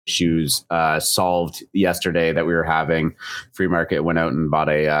issues solved yesterday that we were having. Free Market went out and bought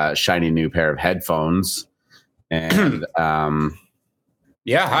a shiny new pair of headphones. And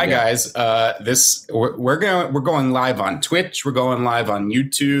hi guys. We're going live on Twitch. We're going live on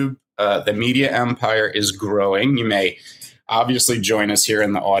YouTube. The media empire is growing. You may obviously join us here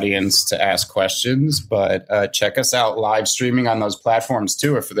in the audience to ask questions, but check us out live streaming on those platforms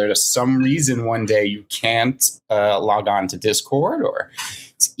too. If there's some reason one day you can't log on to Discord, or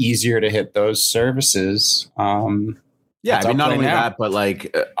it's easier to hit those services. Yeah, I mean, not only that, but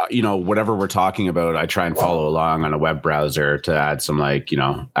like, whatever we're talking about, I try and follow along on a web browser to add some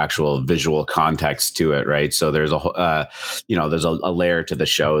actual visual context to it, right? So there's there's a layer to the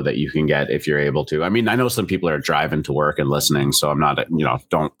show that you can get if you're able to. I mean, I know some people are driving to work and listening, so I'm not,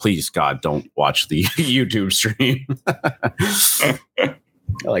 please God, don't watch the YouTube stream.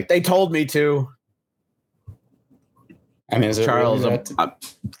 Like they told me to. I mean, Charles, I'm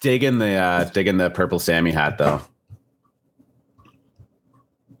digging the purple Sammy hat though.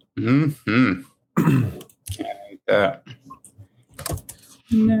 Mm-hmm.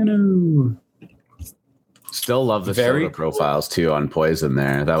 No. Still love the soda profiles too on Poison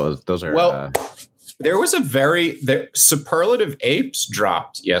there. Those are there was the Superlative Apes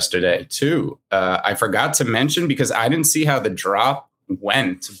dropped yesterday too. I forgot to mention because I didn't see how the drop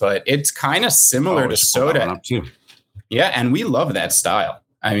went, but it's kind of similar to soda. Yeah, and we love that style.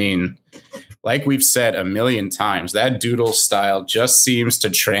 I mean, like we've said a million times, that doodle style just seems to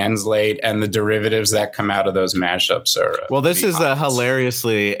translate, and the derivatives that come out of those mashups are this is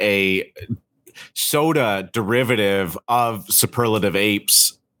hilariously a soda derivative of Superlative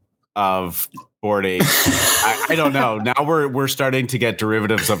Apes of Bored Ape. I don't know. Now we're starting to get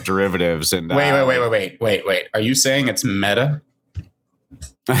derivatives of derivatives. And wait. Are you saying it's meta?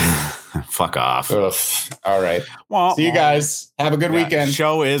 Fuck off. Oof. All right. Well, see you guys. Have a good weekend.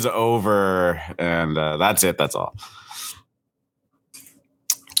 Show is over, and that's it. That's all.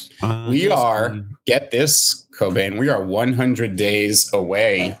 We are, get this, Cobain, we are 100 days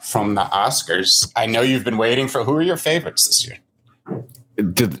away from the Oscars. I know you've been waiting for, who are your favorites this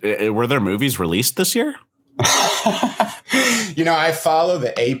year? Were there movies released this year? I follow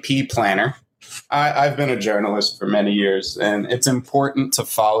the AP Planner. I've been a journalist for many years, and it's important to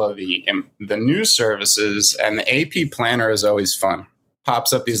follow the news services, and the AP Planner is always fun.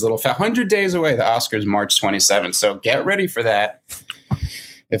 Pops up these little 100 days away. The Oscars March 27th. So get ready for that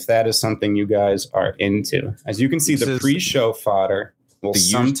if that is something you guys are into. As you can see, the pre-show fodder will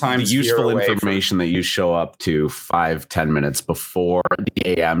sometimes the useful information that you show up to 5-10 minutes before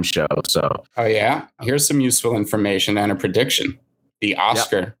the AM show. So here's some useful information and a prediction. The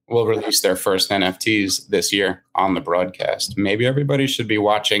Oscar will release their first NFTs this year on the broadcast. Maybe everybody should be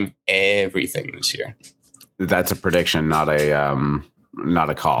watching everything this year. That's a prediction, not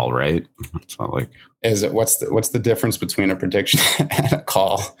a call, right? It's not like. Is it? What's the difference between a prediction and a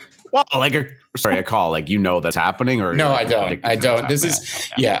call? Well, a call, like that's happening, or no? I don't. This is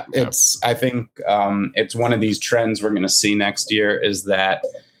It's. I think it's one of these trends we're going to see next year. Is that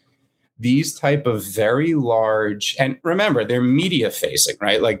these type of very large, and remember, they're media facing,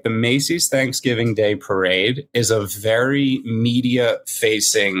 right? Like the Macy's Thanksgiving Day Parade is a very media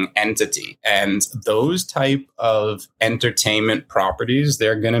facing entity. And those type of entertainment properties,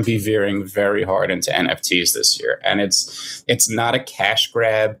 they're going to be veering very hard into NFTs this year. And it's not a cash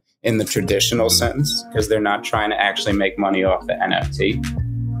grab in the traditional sense, because they're not trying to actually make money off the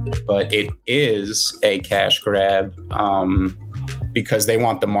NFT, but it is a cash grab, because they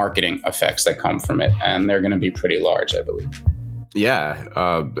want the marketing effects that come from it, and they're going to be pretty large, I believe. Yeah,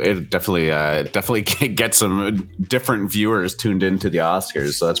 it definitely can get some different viewers tuned into the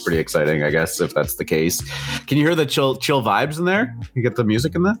Oscars, so that's pretty exciting, I guess, if that's the case. Can you hear the chill vibes in there? You get the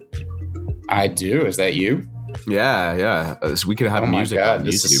music in that? I do. Is that you? Yeah. So we could have music on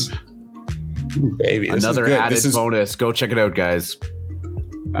YouTube. Baby, another added bonus. Go check it out, guys.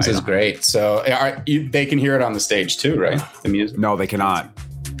 This is great. So they can hear it on the stage too, right? The music? No, they cannot.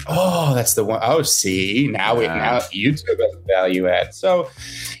 Oh, that's the one. Oh, see, now YouTube has a value add. So,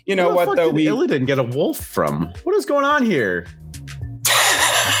 what though? Illidan get a wolf from? What is going on here?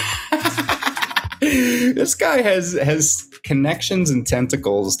 This guy has connections and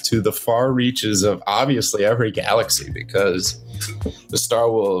tentacles to the far reaches of obviously every galaxy, because the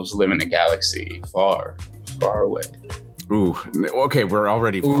Star Wolves live in a galaxy far, far away. Ooh, okay, we're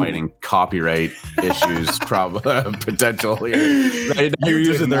already fighting copyright issues, potential here. Right? You're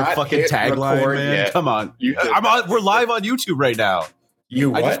using their fucking tagline, man. Yet. Come on, we're live on YouTube right now.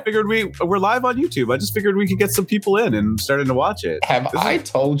 I just figured we're live on YouTube. I just figured we could get some people in and starting to watch it. I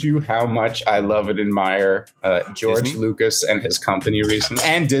told you how much I love and admire George Disney? Lucas and his company recently,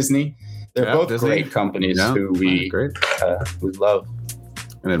 and Disney. They're both Disney. Great companies who we love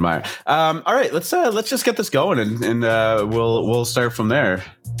and admire. All right, let's just get this going and we'll start from there.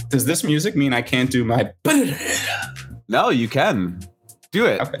 Does this music mean I can't do my? No, you can do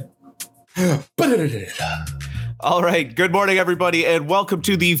it. Okay. All right. Good morning, everybody, and welcome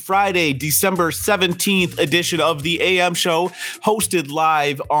to the Friday, December 17th edition of the AM Show, hosted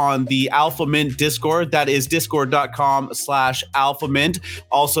live on the Alpha Mint Discord. That is discord.com/alphamint.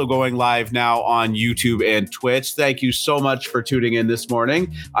 Also going live now on YouTube and Twitch. Thank you so much for tuning in this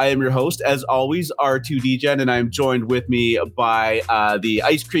morning. I am your host, as always, R2Dgen, and I'm joined with me by the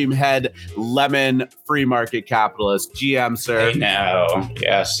ice cream head, lemon free market capitalist, GM, sir. Hey now.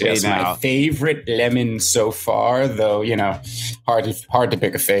 Yes, my favorite lemon so far. Though, hard to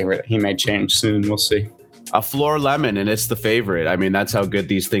pick a favorite. He may change soon. We'll see. A floor lemon, and it's the favorite. I mean, that's how good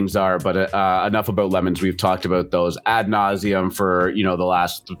these things are. But enough about lemons. We've talked about those ad nauseum for the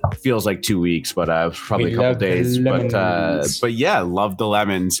last feels like 2 weeks, but probably a couple days. But yeah, love the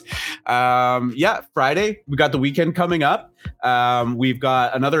lemons. Friday we got the weekend coming up. We've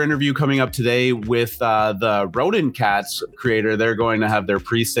got another interview coming up today with the Rodent Cats creator. They're going to have their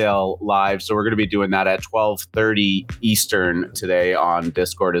pre-sale live, so we're going to be doing that at 12:30 Eastern today on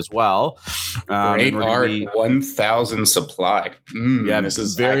Discord as well. Great art, 1,000 supply. This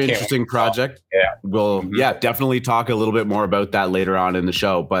is a very interesting project. We'll definitely talk a little bit more about that later on in the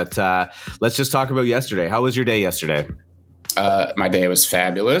show. But let's just talk about yesterday. How was your day yesterday? My day was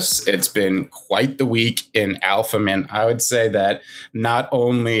fabulous. It's been quite the week in Alpha Mint. I would say that not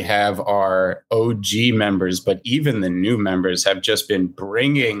only have our OG members, but even the new members have just been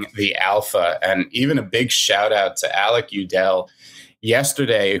bringing the alpha. And even a big shout out to Alec Udell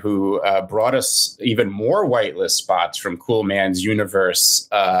yesterday, who brought us even more whitelist spots from Cool Man's Universe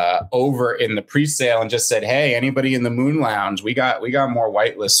over in the pre-sale and just said, hey, anybody in the Moon Lounge, we got more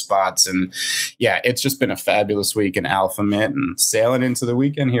whitelist spots. And yeah, it's just been a fabulous week in Alpha Mint and sailing into the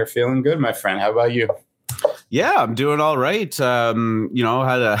weekend here, feeling good, my friend. How about you? Yeah, I'm doing all right. Had an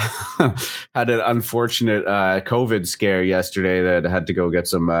unfortunate COVID scare yesterday that I had to go get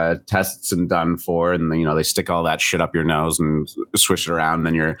some tests and done for. And, they stick all that shit up your nose and swish it around. And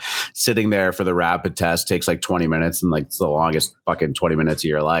then you're sitting there for the rapid test. Takes like 20 minutes and it's the longest fucking 20 minutes of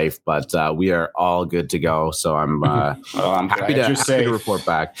your life. But we are all good to go. So I'm happy to report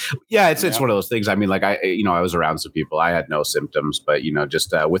back. Yeah, it's one of those things. I mean, I was around some people. I had no symptoms, but,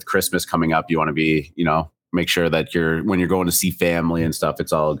 just with Christmas coming up, you want to be, make sure that when you're going to see family and stuff,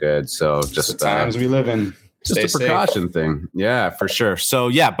 it's all good. So just the times we live in, just a precaution thing. Yeah, for sure. So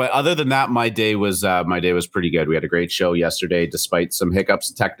yeah, but other than that, my day was pretty good. We had a great show yesterday, despite some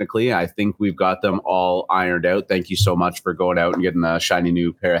hiccups technically. I think we've got them all ironed out. Thank you so much for going out and getting a shiny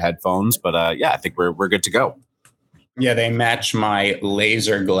new pair of headphones. But I think we're good to go. Yeah, they match my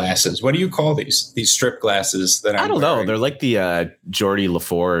laser glasses. What do you call these strip glasses that I don't know. They're like the Geordie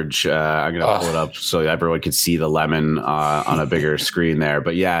LaForge. I'm going to pull it up so everyone could see the lemon on a bigger screen there.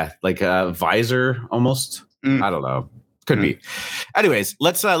 But yeah, like a visor almost. I don't know. Could be. Anyways,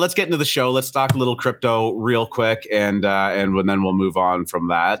 let's get into the show. Let's talk a little crypto real quick, and then we'll move on from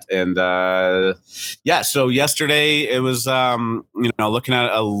that. And so yesterday it was looking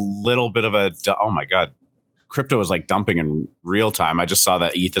at a little bit of oh my God. Crypto is like dumping in real time. I just saw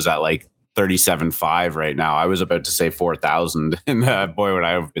that ETH is at like 37.5 right now. I was about to say 4,000, and boy, would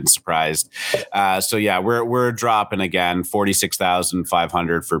I have been surprised. So yeah, we're dropping again,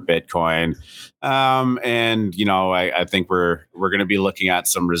 46,500 for Bitcoin. And I think we're going to be looking at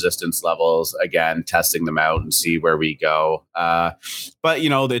some resistance levels again, testing them out and see where we go. But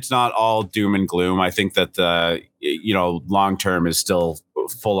it's not all doom and gloom. I think that long term is still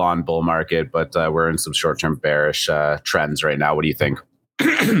full on bull market, but we're in some short term bearish trends right now. What do you think?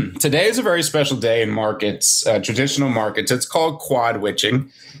 Today is a very special day in markets, traditional markets. It's called quad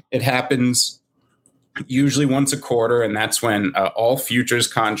witching. It happens usually once a quarter, and that's when all futures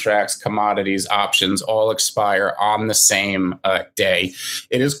contracts, commodities, options all expire on the same day.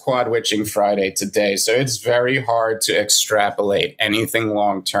 It is quad witching Friday today, so it's very hard to extrapolate anything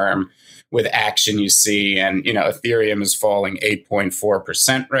long term with action you see. And Ethereum is falling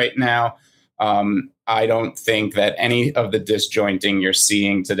 8.4% right now. I don't think that any of the disjointing you're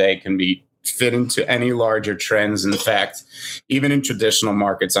seeing today can be fit into any larger trends. In fact, even in traditional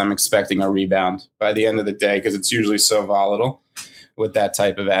markets, I'm expecting a rebound by the end of the day because it's usually so volatile with that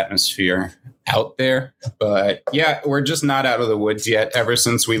type of atmosphere out there. But yeah, we're just not out of the woods yet. Ever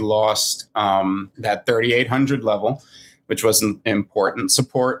since we lost that 3,800 level, which was an important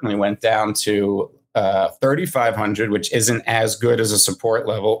support, and we went down to 3,500, which isn't as good as a support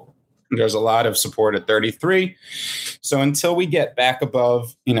level. There's a lot of support at 33. So until we get back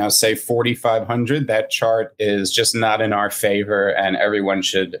above, say 4,500, that chart is just not in our favor, and everyone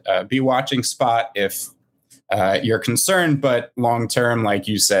should be watching spot if you're concerned. But long term, like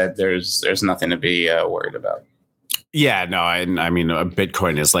you said, there's nothing to be worried about. Yeah, no, I mean,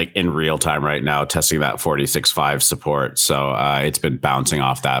 Bitcoin is like in real time right now testing that 46.5 support. So it's been bouncing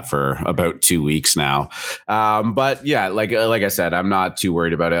off that for about 2 weeks now. But yeah, like I said, I'm not too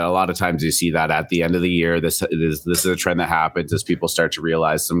worried about it. A lot of times you see that at the end of the year, this is a trend that happens as people start to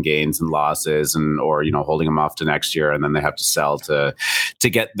realize some gains and losses, or holding them off to next year, and then they have to sell to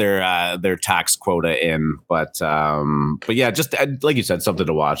get their tax quota in. But yeah, just like you said, something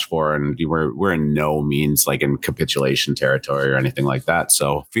to watch for. And we're in no means like in capitulation territory or anything like that.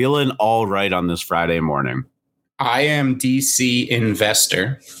 So feeling all right on this Friday morning. I am DC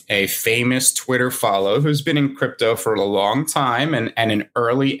Investor, a famous Twitter follow who's been in crypto for a long time and an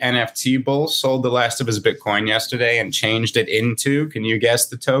early NFT bull, sold the last of his Bitcoin yesterday and changed it into, can you guess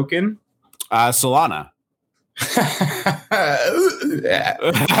the token? Solana. No,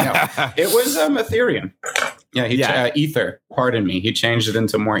 it was Ethereum. Yeah, Ether. Pardon me. He changed it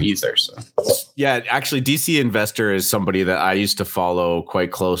into more Ether. So. Yeah, actually, DC Investor is somebody that I used to follow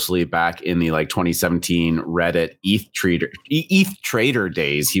quite closely back in the 2017 Reddit ETH trader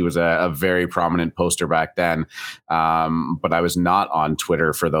days. He was a very prominent poster back then, but I was not on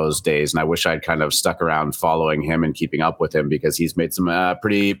Twitter for those days, and I wish I'd kind of stuck around following him and keeping up with him, because he's made some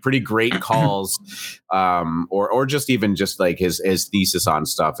pretty great calls, or just even just like his thesis on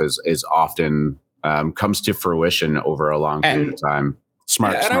stuff is often comes to fruition over a long period of time.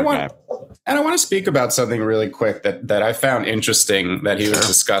 Smart guy. And I want to speak about something really quick that I found interesting that he was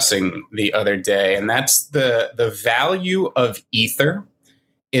discussing the other day, and that's the value of Ether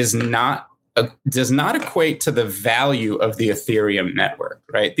does not equate to the value of the Ethereum network,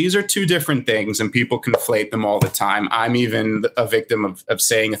 right? These are two different things, and people conflate them all the time. I'm even a victim of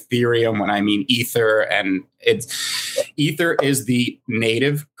saying Ethereum when I mean Ether, and Ether is the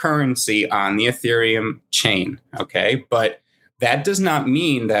native currency on the Ethereum chain, okay? But that does not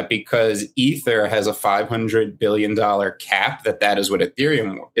mean that because Ether has a $500 billion cap, that is what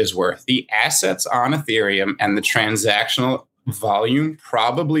Ethereum is worth. The assets on Ethereum and the transactional volume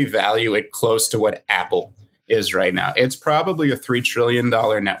probably value it close to what Apple is right now. It's probably a $3 trillion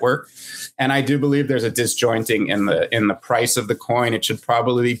network. And I do believe there's a disjointing in the price of the coin. It should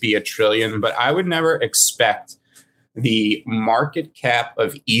probably be $1 trillion, but I would never expect the market cap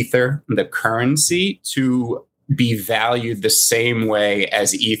of Ether, the currency, to be valued the same way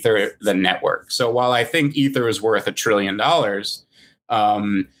as Ether, the network. So while I think Ether is worth $1 trillion,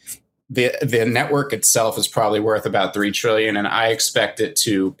 the network itself is probably worth about 3 trillion, and I expect it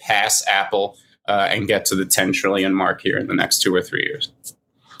to pass Apple and get to the 10 trillion mark here in the next 2 or 3 years.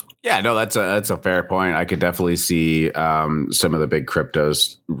 Yeah, no, that's a fair point. I could definitely see some of the big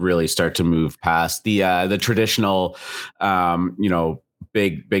cryptos really start to move past the traditional,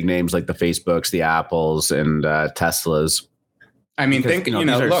 big names like the Facebooks, the Apples, and Teslas. I mean,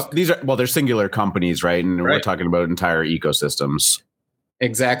 they're singular companies, right? And we're talking about entire ecosystems.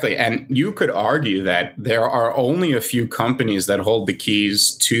 Exactly. And you could argue that there are only a few companies that hold the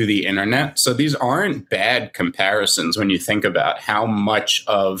keys to the internet. So these aren't bad comparisons when you think about how much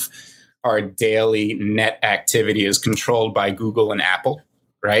of our daily net activity is controlled by Google and Apple,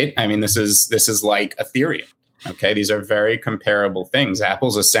 right? I mean, this is like Ethereum. Okay, these are very comparable things.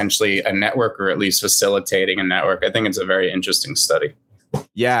 Apple's essentially a network, or at least facilitating a network. I think it's a very interesting study.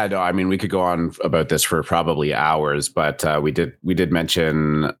 Yeah, no, I mean, we could go on about this for probably hours, but we did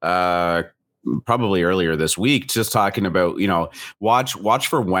mention probably earlier this week, just talking about, watch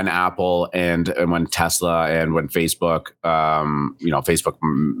for when Apple and when Tesla and when Facebook,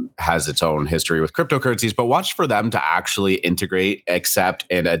 Facebook has its own history with cryptocurrencies, but watch for them to actually integrate, accept,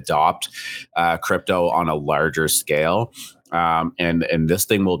 and adopt crypto on a larger scale. And this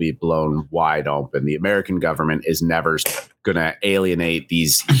thing will be blown wide open. The American government is never going to alienate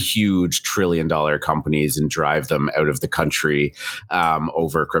these huge $1 trillion companies and drive them out of the country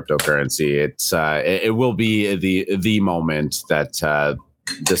over cryptocurrency. It will be the moment that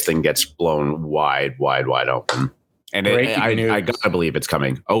this thing gets blown wide open. And I gotta believe it's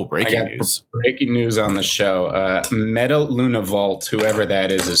coming. Oh, breaking news! Breaking news on the show. Meta Luna Vault, whoever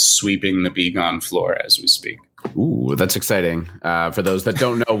that is sweeping the BGON floor as we speak. Ooh, that's exciting. For those that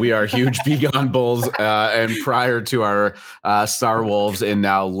don't know, we are huge BGON bulls. And prior to our Star Wolves and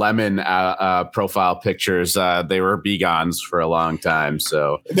now Lemon profile pictures, they were BGONs for a long time.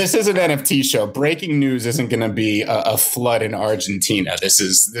 So this is an NFT show. Breaking news isn't going to be a flood in Argentina. This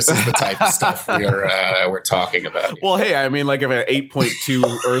is the type of stuff we're talking about. Well, hey, I mean, like if an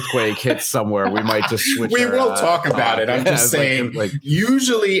 8.2 earthquake hits somewhere, we might just switch. We will talk about it. I'm just saying,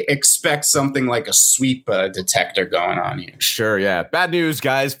 usually expect something like a sweep detector going on here. Sure, yeah. Bad news,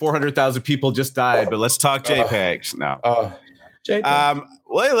 guys. 400,000 people just died, but let's talk JPEGs now. JPEG.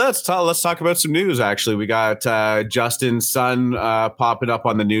 Well, let's talk about some news. Actually, we got Justin Sun popping up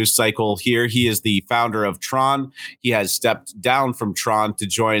on the news cycle here. He is the founder of Tron. He has stepped down from Tron to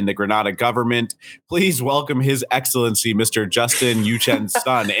join the Granada government. Please welcome His Excellency, Mr. Justin Yuchen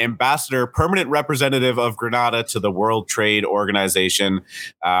Sun, Ambassador, Permanent Representative of Granada to the World Trade Organization.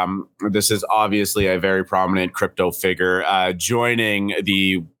 This is obviously a very prominent crypto figure joining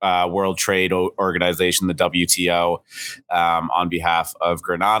the World Trade Organization, the WTO, on behalf of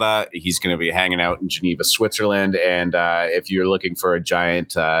Granada. He's going to be hanging out in Geneva, Switzerland. And if you're looking for a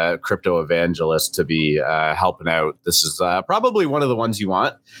giant crypto evangelist to be helping out, this is probably one of the ones you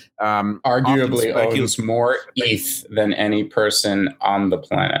want. Arguably owns more ETH than any person on the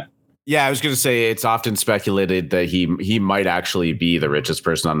planet. Yeah, I was going to say it's often speculated that he might actually be the richest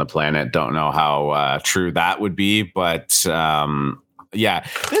person on the planet. Don't know how true that would be, but yeah,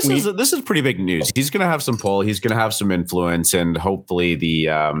 this is pretty big news. He's going to have some pull. He's going to have some influence, and hopefully the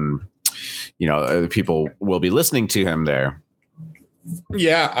people will be listening to him there.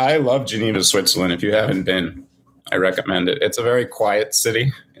 Yeah, I love Geneva, Switzerland. If you haven't been, I recommend it. It's a very quiet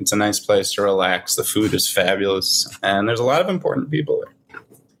city. It's a nice place to relax. The food is fabulous, and there's a lot of important people there.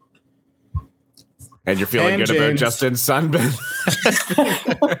 And you're feeling good about Justin Sunben?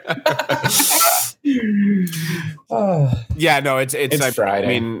 Yeah, no, it's Friday. I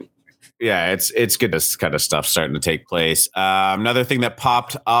mean, yeah, it's good. This kind of stuff starting to take place. Another thing that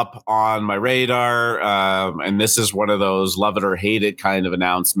popped up on my radar, and this is one of those love it or hate it kind of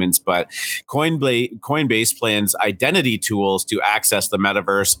announcements, but Coinbase plans identity tools to access the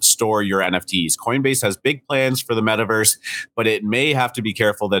metaverse, store your NFTs. Coinbase has big plans for the metaverse, but it may have to be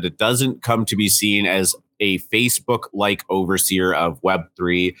careful that it doesn't come to be seen as a Facebook-like overseer of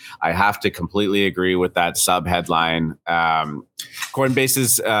Web3. I have to completely agree with that sub-headline. Coinbase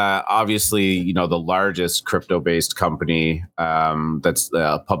is obviously, the largest crypto-based company that's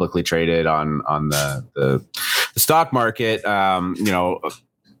publicly traded on the stock market. Brian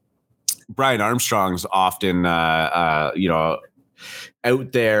Armstrong's often, out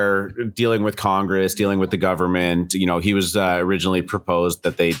there dealing with Congress, dealing with the government. He was originally proposed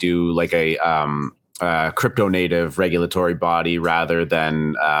that they do like a crypto native regulatory body rather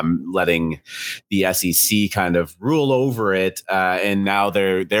than letting the SEC kind of rule over it. And now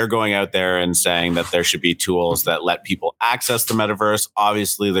they're going out there and saying that there should be tools that let people access the metaverse.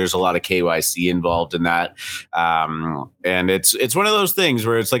 Obviously, there's a lot of KYC involved in that. And it's one of those things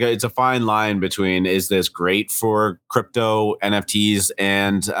where it's a fine line between, is this great for crypto NFTs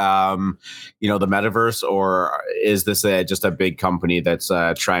and, the metaverse, or is this just a big company that's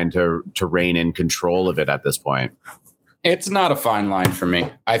trying to rein in control of it at this point? It's not a fine line for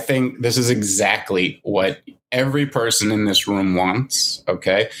me. I think this is exactly what every person in this room wants.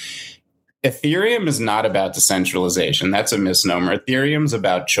 Okay. Ethereum is not about decentralization. That's a misnomer. Ethereum's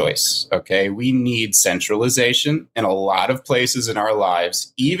about choice. Okay. We need centralization in a lot of places in our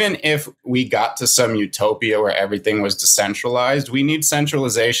lives. Even if we got to some utopia where everything was decentralized, we need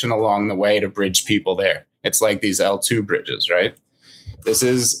centralization along the way to bridge people there. It's like these L2 bridges, right?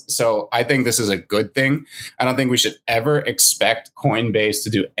 So I think this is a good thing. I don't think we should ever expect Coinbase to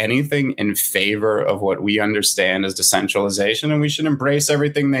do anything in favor of what we understand as decentralization, and we should embrace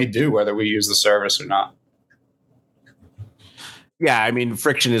everything they do, whether we use the service or not. Yeah, I mean,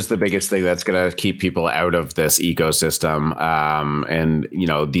 friction is the biggest thing that's going to keep people out of this ecosystem. And,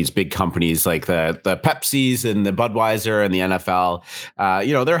 these big companies like the Pepsis and the Budweiser and the NFL,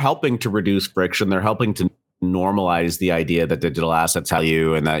 they're helping to reduce friction. They're helping to normalize the idea that digital assets have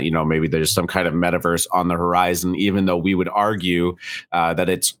you, and that maybe there's some kind of metaverse on the horizon, even though we would argue that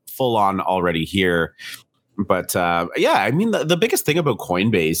it's full on already here. But I mean, the biggest thing about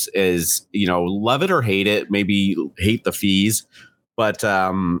Coinbase is, love it or hate it, maybe hate the fees, but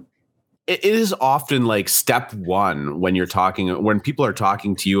it is often like step one when people are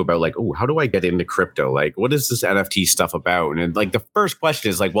talking to you about like, oh, how do I get into crypto? Like, what is this NFT stuff about? And like the first question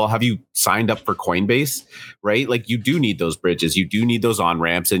is like, well, have you signed up for Coinbase? Right? Like you do need those bridges, you do need those on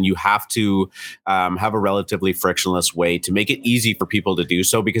ramps, and you have to have a relatively frictionless way to make it easy for people to do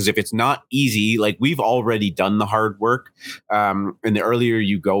so. Because if it's not easy, like we've already done the hard work, and the earlier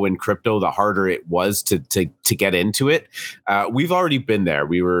you go in crypto, the harder it was to get into it. We've already been there.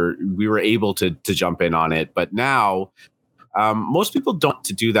 We were able to jump in on it, but now most people don't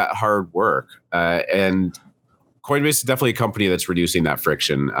to do that hard work. And Coinbase is definitely a company that's reducing that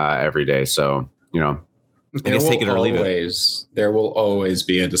friction every day. So, I guess take it or leave it. There will always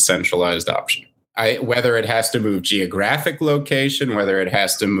be a decentralized option. Whether it has to move geographic location, whether it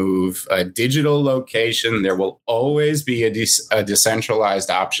has to move a digital location, there will always be a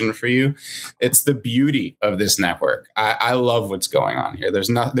decentralized option for you. It's the beauty of this network. I love what's going on here.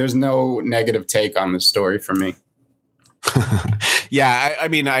 There's no negative take on this story for me. Yeah,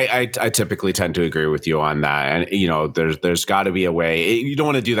 I typically tend to agree with you on that, and there's got to be a way. You don't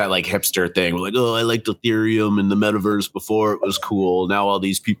want to do that like hipster thing, like, oh, I liked Ethereum and the metaverse before it was cool. Now all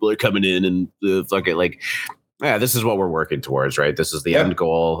these people are coming in and fuck it, like. Yeah, this is what we're working towards, right? This is the end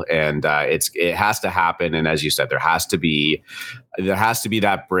goal, and it has to happen. And as you said, there has to be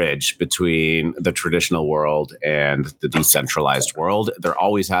that bridge between the traditional world and the decentralized world. There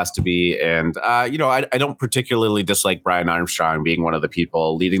always has to be. And I don't particularly dislike Brian Armstrong being one of the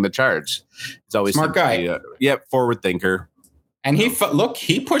people leading the charge. It's always smart guy. Forward thinker. And he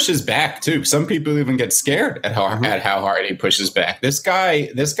pushes back too. Some people even get scared at how hard he pushes back. This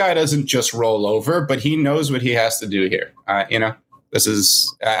guy doesn't just roll over, but he knows what he has to do here. This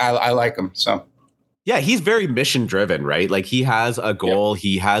is I like him. So yeah, he's very mission driven, right? Like he has a goal,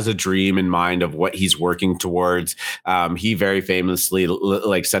 he has a dream in mind of what he's working towards. He very famously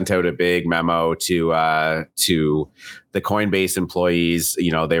sent out a big memo to the Coinbase employees.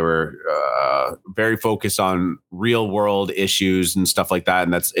 They were very focused on real world issues and stuff like that.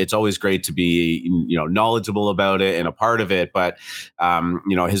 And it's always great to be, knowledgeable about it and a part of it. But,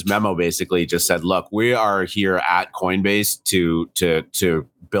 his memo basically just said, look, we are here at Coinbase to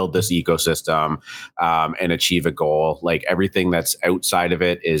build this ecosystem and achieve a goal. Like everything that's outside of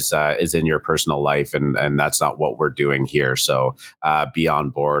it is in your personal life. And that's not what we're doing here. So be on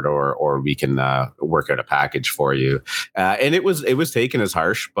board or we can work out a package for you. And it was taken as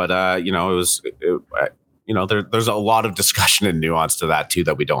harsh, but there's a lot of discussion and nuance to that too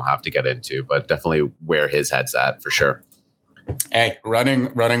that we don't have to get into, but definitely where his head's at for sure. Hey,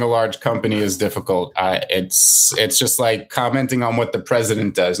 running a large company is difficult. It's just like commenting on what the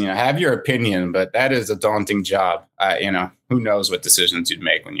president does. Have your opinion, but that is a daunting job. Who knows what decisions you'd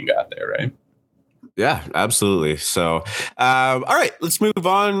make when you got there, right? Yeah, absolutely. So, all right, let's move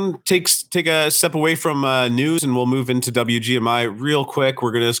on. Take a step away from news, and we'll move into WGMI real quick.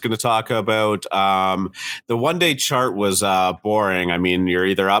 We're just going to talk about the one-day chart was boring. I mean, you're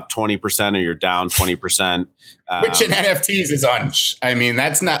either up 20% or you're down 20%. Which in NFTs is unch. I mean,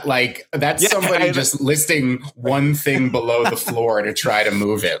 that's not like somebody just listing one thing below the floor to try to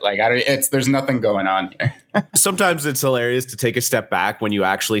move it. Like there's nothing going on here. Sometimes it's hilarious to take a step back when you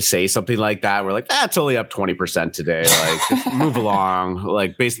actually say something like that. We're like, it's only up 20% today. Like, just move along.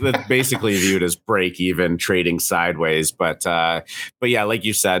 Like, basically viewed as break even, trading sideways. But yeah, like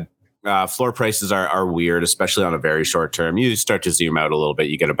you said, floor prices are weird, especially on a very short term. You start to zoom out a little bit,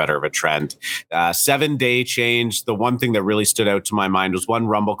 you get a better of a trend. 7-day change. The one thing that really stood out to my mind was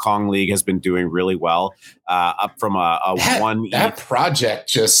Rumble Kong League has been doing really well, up from that project.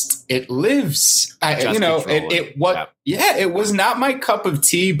 Just it lives. It was not my cup of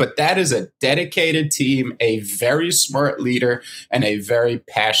tea, but that is a dedicated team, a very smart leader, and a very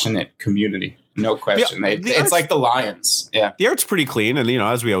passionate community. No question. It's like the Lions. Yeah. The art's pretty clean. And,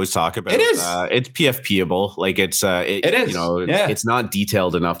 as we always talk about, it is. It's PFP-able. Like it is. It's not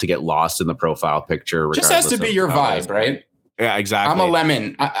detailed enough to get lost in the profile picture. Just has to be your vibe, right? Yeah, exactly. I'm a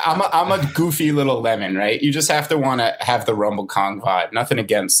lemon. I'm a goofy little lemon, right? You just have to want to have the Rumble Kong vibe. Nothing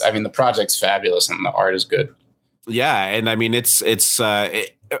against. I mean, the project's fabulous and the art is good. Yeah. And I mean, it's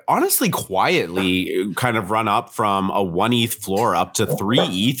honestly quietly kind of run up from a 1 ETH floor up to 3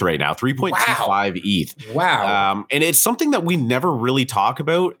 ETH right now, 3.25 ETH. Wow. And it's something that we never really talk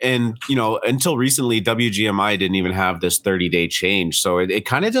about. And, until recently, WGMI didn't even have this 30-day change. So it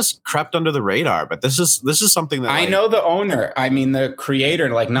kind of just crept under the radar. But this is something that I know the owner. I mean, the creator,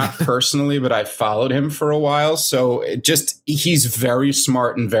 like not personally, but I followed him for a while. So he's very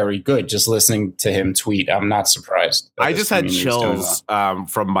smart and very good. Just listening to him tweet, I'm not surprised. I just had chills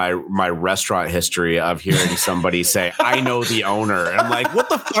from from my restaurant history of hearing somebody say, "I know the owner," and I'm like, "What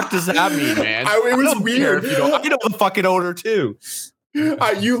the fuck does that mean, man?" It was weird. I know the fucking owner too.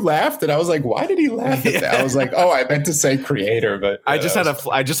 You laughed, and I was like, "Why did he laugh at that?" I was like, "Oh, I meant to say creator," but I just had a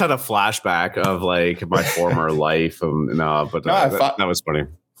flashback of like my former life. That was funny.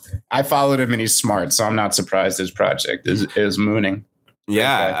 I followed him, and he's smart, so I'm not surprised his project is mooning.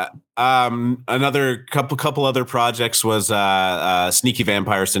 Yeah. Another couple other projects was Sneaky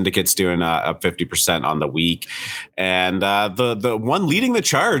Vampire Syndicate's doing up 50% on the week, and the one leading the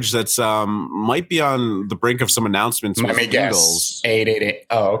charge that's might be on the brink of some announcements. Let me guess. 888.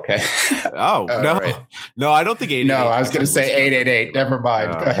 Oh, okay. Oh no, right. No, I don't think 888. No, I was going to say 888. Never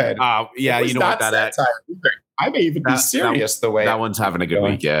mind. Go ahead. Yeah, you know what that. I may even be serious the way that one's having a good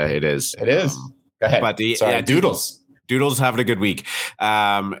week. Yeah, it is. It is. Go ahead. But Doodles. Doodle's having a good week.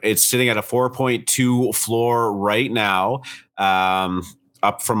 It's sitting at a 4.2 floor right now,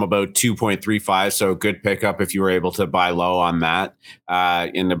 up from about 2.35. So good pickup if you were able to buy low on that,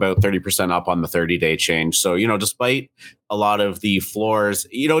 and about 30% up on the 30-day change. So, despite a lot of the floors,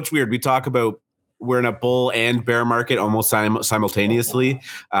 it's weird. We talk about we're in a bull and bear market almost simultaneously.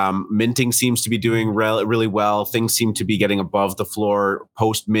 Minting seems to be doing really well. Things seem to be getting above the floor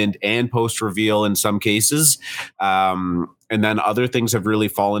post mint and post reveal in some cases. And then other things have really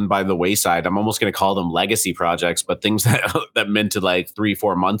fallen by the wayside. I'm almost going to call them legacy projects, but things that minted like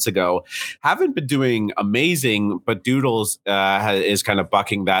 3-4 months ago haven't been doing amazing. But Doodles is kind of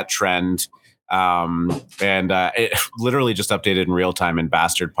bucking that trend. It literally just updated in real time, and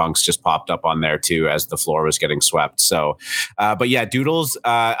Bastard Punks just popped up on there too as the floor was getting swept. So, but yeah, Doodles,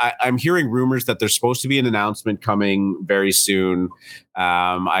 I'm hearing rumors that there's supposed to be an announcement coming very soon.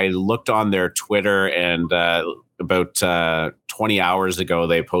 I looked on their Twitter, and about 20 hours ago,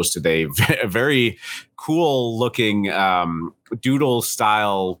 they posted a very cool looking Doodle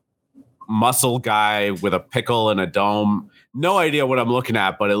style muscle guy with a pickle and a dome. No idea what I'm looking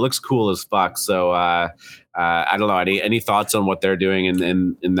at, but it looks cool as fuck. So I don't know. Any thoughts on what they're doing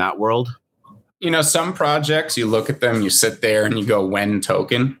in that world? Some projects, you look at them, you sit there and you go, when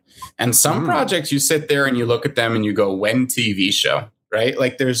token? And some projects, you sit there and you look at them and you go, when TV show? Right?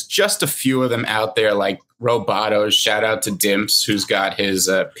 Like there's just a few of them out there, like Roboto. Shout out to Dimps, who's got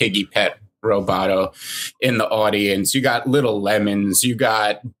his piggy pet Roboto in the audience. You got Little Lemons, you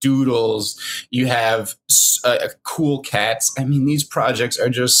got Doodles, you have Cool Cats. I mean, these projects are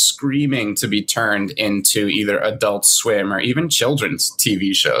just screaming to be turned into either Adult Swim or even children's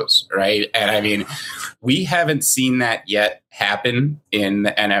TV shows, right? And I mean, we haven't seen that yet happen in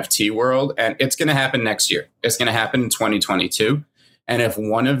the NFT world, and it's going to happen next year. It's going to happen in 2022. And if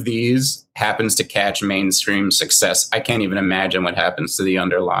one of these happens to catch mainstream success, I can't even imagine what happens to the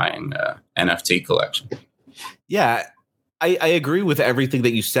underlying NFT collection. Yeah, I agree with everything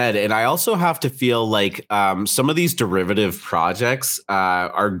that you said. And I also have to feel like some of these derivative projects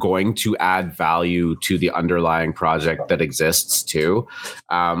are going to add value to the underlying project that exists too.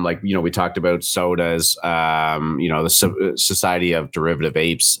 We talked about Soda's, the Society of Derivative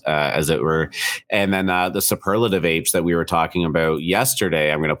Apes, as it were. And then the Superlative Apes that we were talking about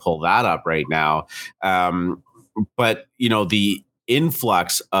yesterday. I'm going to pull that up right now. But the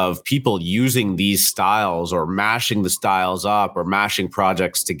influx of people using these styles or mashing the styles up or mashing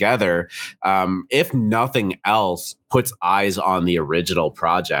projects together, if nothing else, puts eyes on the original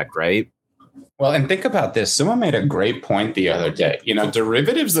project, right? Well, and think about this. Someone made a great point the other day.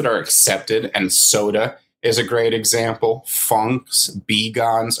 Derivatives that are accepted, and Soda is a great example. Funks,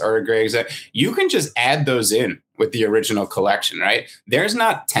 Begons are a great example. You can just add those in with the original collection, right? There's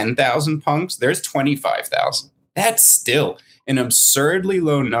not 10,000 punks. There's 25,000. That's still an absurdly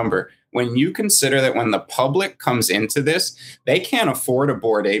low number when you consider that when the public comes into this, they can't afford a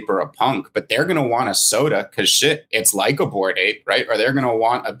Bored Ape or a Punk, but they're going to want a Soda because shit, it's like a Bored Ape, right? Or they're going to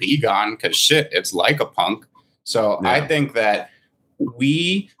want a Begon because shit, it's like a Punk. So yeah. I think that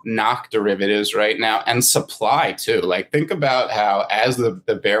we knock derivatives right now, and supply too. Like think about how as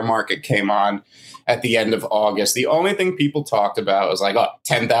the bear market came on at the end of August, the only thing people talked about was like,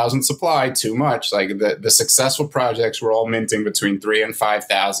 10,000 supply, too much. Like the successful projects were all minting between 3,000 and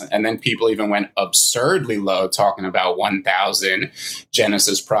 5,000. And then people even went absurdly low talking about 1,000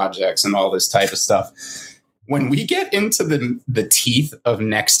 Genesis projects and all this type of stuff. When we get into the teeth of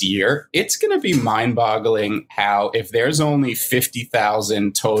next year, it's going to be mind-boggling how if there's only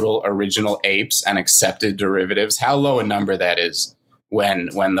 50,000 total original apes and accepted derivatives, how low a number that is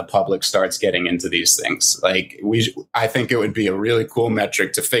when the public starts getting into these things. Like I think it would be a really cool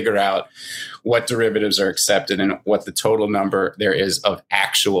metric to figure out what derivatives are accepted and what the total number there is of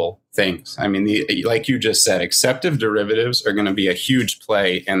actual things. I mean, like you just said, accepted derivatives are going to be a huge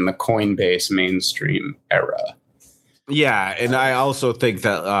play in the Coinbase mainstream era. Yeah, and I also think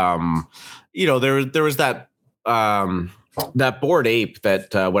that there was that that Bored Ape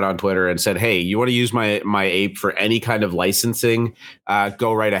that went on Twitter and said, "Hey, you want to use my ape for any kind of licensing?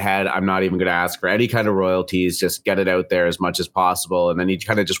 Go right ahead. I'm not even going to ask for any kind of royalties. Just get it out there as much as possible." And then he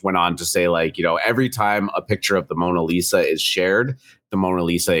kind of just went on to say, like, every time a picture of the Mona Lisa is shared, the Mona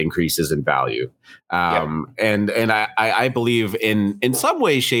Lisa increases in value. And I believe in some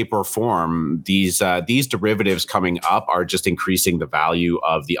way, shape, or form, these derivatives coming up are just increasing the value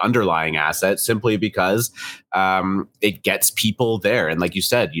of the underlying asset simply because it gets people there. And like you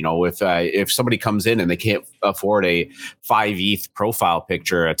said, if somebody comes in and they can't afford a 5 ETH profile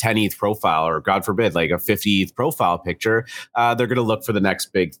picture, a 10 ETH profile, or God forbid, like a 50 ETH profile picture, they're going to look for the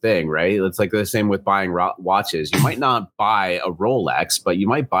next big thing, right? It's like the same with buying watches. You might not buy a Rolex, but you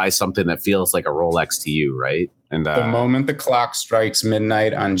might buy something that feels like a Rolex to you, right? And the moment the clock strikes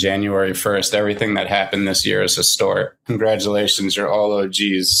midnight on January 1st, everything that happened this year is historic. Congratulations, you're all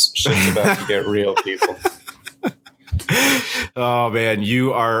OGs. Shit's about to get real, people. Oh man,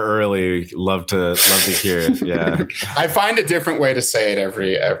 you are early. Love to hear it. Yeah, I find a different way to say it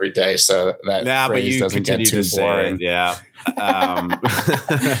every day, so that phrase doesn't get too boring. Yeah.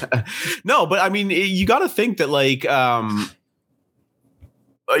 No, but I mean, you got to think that like.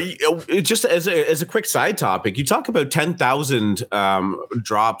 Just as a quick side topic, you talk about 10,000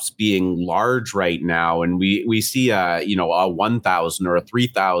 drops being large right now, and we see a 1,000 or a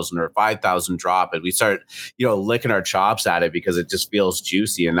 3,000 or 5,000 drop, and we start licking our chops at it because it just feels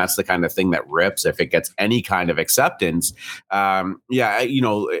juicy, and that's the kind of thing that rips if it gets any kind of acceptance. As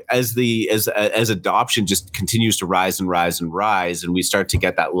adoption just continues to rise and rise and rise, and we start to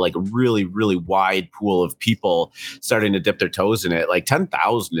get that like really really wide pool of people starting to dip their toes in it, like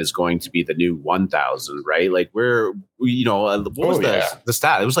 10,000 is going to be the new 1,000, right? Like what was the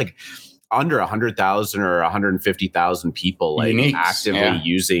stat? It was like under 100,000 or 150,000 people like Uniques, actively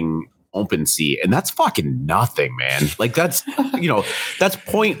using OpenSea, and that's fucking nothing, man. Like that's that's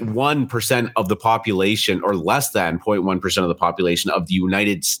 0.1% of the population, or less than 0.1% of the population of the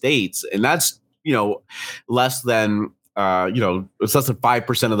United States, and that's less than it's less than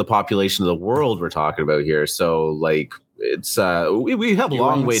 5% of the population of the world we're talking about here. So like it's we have a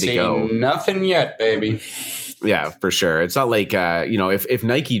long way to go. Nothing yet, baby. Yeah, for sure. It's not like if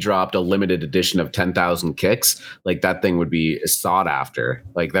Nike dropped a limited edition of 10,000 kicks, like that thing would be sought after.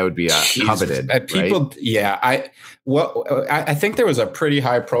 Like that would be coveted. People, right? Yeah. I think there was a pretty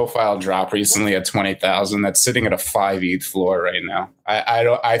high profile drop recently at 20,000 that's sitting at a 5 ETH floor right now.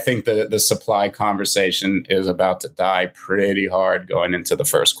 I think the supply conversation is about to die pretty hard going into the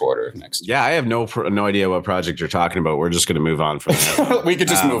first quarter of next year. Yeah, I have no idea what project you're talking about. We're just going to move on from that. We could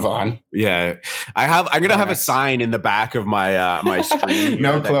just move on. Yeah, I'm going to have a sign in the back of my my screen.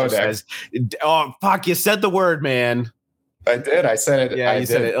 No Clodex. Oh fuck! You said the word, man. I did. I said it. Yeah, you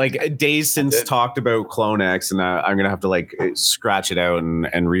said it. Like days since talked about Clonex, and I'm gonna have to like scratch it out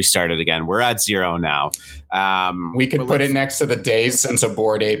and restart it again. We're at 0 now. We could put it next to the days since a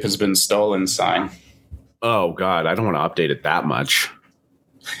Bored Ape has been stolen sign. Oh God, I don't want to update it that much.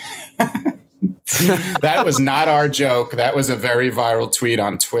 That was not our joke. That was a very viral tweet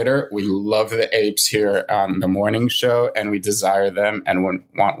on Twitter. We love the apes here on the morning show, and we desire them and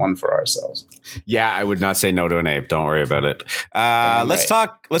want one for ourselves. Yeah, I would not say no to an ape. Don't worry about it. Let's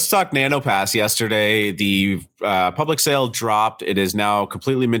talk NanoPass. Yesterday, the public sale dropped. It is now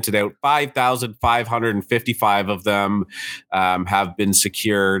completely minted out. 5,555 of them have been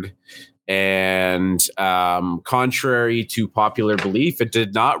secured. And contrary to popular belief, it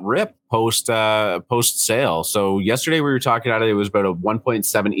did not rip post sale. So yesterday we were talking about it. It was about a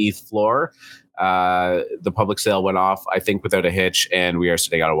 1.7 ETH floor. The public sale went off, I think, without a hitch, and we are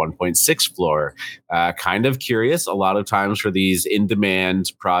sitting on a 1.6 floor. Kind of curious. A lot of times for these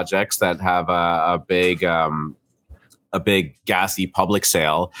in-demand projects that have a big gassy public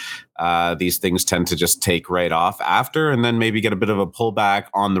sale, these things tend to just take right off after and then maybe get a bit of a pullback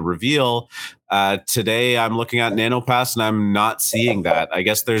on the reveal. Today I'm looking at NanoPass and I'm not seeing that. I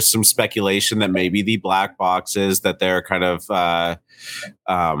guess there's some speculation that maybe the black boxes that they're kind of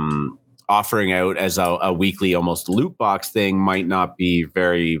offering out as a weekly almost loot box thing might not be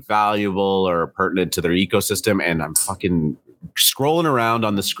very valuable or pertinent to their ecosystem. And I'm fucking scrolling around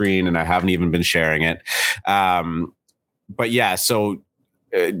on the screen and I haven't even been sharing it. But yeah, so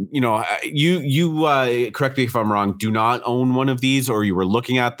correct me if I'm wrong, do not own one of these, or you were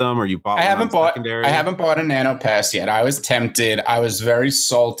looking at them, or you bought. I haven't bought a Nano Pass yet. I was tempted. I was very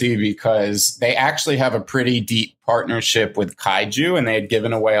salty because they actually have a pretty deep partnership with Kaiju, and they had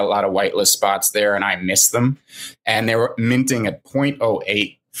given away a lot of whitelist spots there, and I missed them. And they were minting at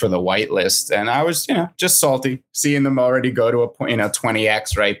 0.08 for the whitelist, and I was, just salty seeing them already go to a point,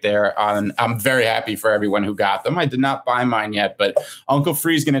 20x right there. I'm very happy for everyone who got them. I did not buy mine yet, but Uncle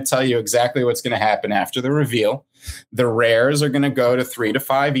Free's going to tell you exactly what's going to happen after the reveal. The rares are going to go to 3 to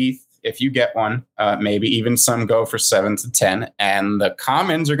 5 ETH if you get one. Maybe even some go for 7 to 10, and the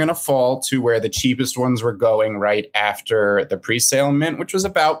commons are going to fall to where the cheapest ones were going right after the pre-sale mint, which was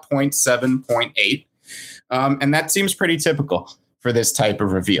about 0.7, 0.8, and that seems pretty typical for this type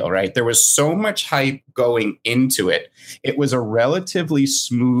of reveal, right? There was so much hype going into it. It was a relatively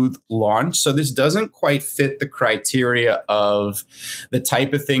smooth launch. So this doesn't quite fit the criteria of the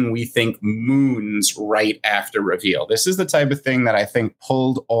type of thing we think moons right after reveal. This is the type of thing that I think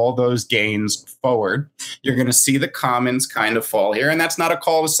pulled all those gains forward. You're going to see the commons kind of fall here, and that's not a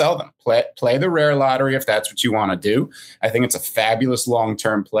call to sell them. Play the rare lottery if that's what you want to do. I think it's a fabulous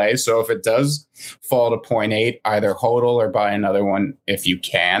long-term play. So if it does fall to 0.8, either hodl or buy another one if you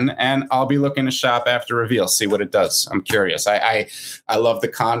can. And I'll be looking to shop after reveal, see what it does. I'm curious. I love the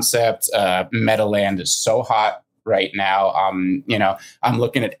concept. Metaland is so hot right now. I'm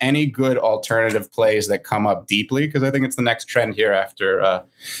looking at any good alternative plays that come up deeply, because I think it's the next trend here after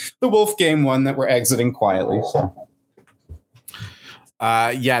the Wolf game one that we're exiting quietly. So.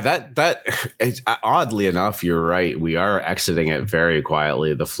 That oddly enough, you're right. We are exiting it very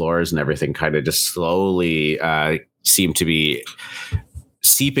quietly. The floors and everything kind of just slowly seem to be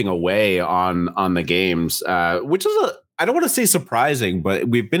seeping away on the games, which is I don't want to say surprising, but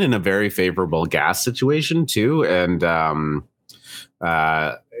we've been in a very favorable gas situation too, and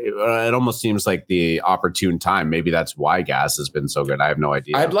it almost seems like the opportune time. Maybe that's why gas has been so good. I have no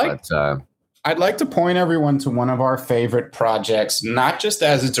idea. I'd like to point everyone to one of our favorite projects, not just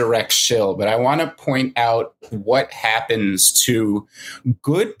as a direct shill, but I want to point out what happens to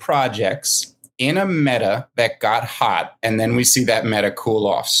good projects in a meta that got hot, and then we see that meta cool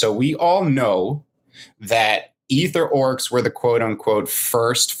off. So we all know that Ether Orcs were the quote-unquote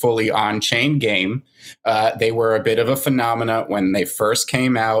first fully on-chain game. They were a bit of a phenomena when they first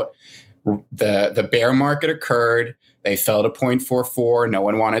came out. The bear market occurred. They fell to 0.44. No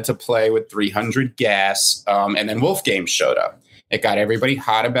one wanted to play with 300 gas. And then Wolf Games showed up. It got everybody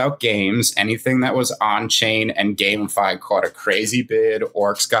hot about games. Anything that was on-chain and GameFi caught a crazy bid.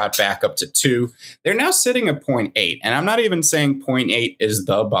 Orcs got back up to 2. They're now sitting at 0.8. And I'm not even saying 0.8 is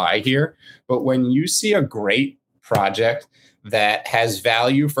the buy here. But when you see a great project that has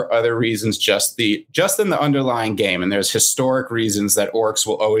value for other reasons, just in the underlying game, and there's historic reasons that Orcs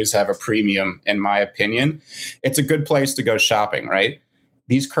will always have a premium, in my opinion, it's a good place to go shopping, right?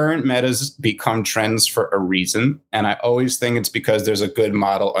 These current metas become trends for a reason, and I always think it's because there's a good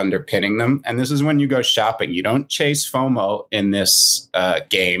model underpinning them. And this is when you go shopping. You don't chase FOMO in this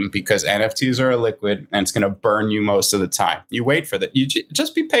game, because NFTs are illiquid and it's going to burn you most of the time. You wait for that. You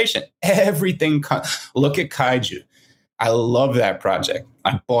just be patient. Everything look at Kaiju. I love that project.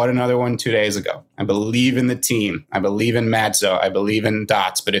 I bought another one 2 days ago. I believe in the team. I believe in Matzo. I believe in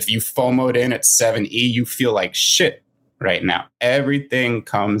Dots. But if you FOMO'd in at 7E, you feel like shit right now. Everything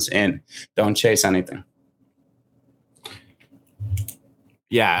comes in. Don't chase anything.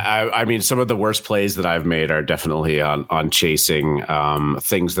 Yeah, I mean, some of the worst plays that I've made are definitely on chasing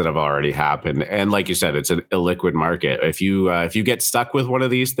things that have already happened. And like you said, it's an illiquid market. If you get stuck with one of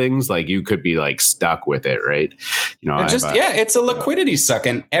these things, like you could be like stuck with it, right? It's a liquidity suck,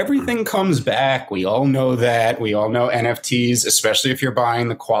 and everything comes back. We all know that. We all know NFTs, especially if you're buying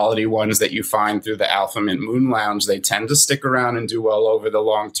the quality ones that you find through the Alpha Mint Moon Lounge, they tend to stick around and do well over the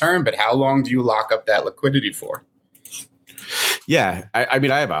long term. But how long do you lock up that liquidity for? Yeah, I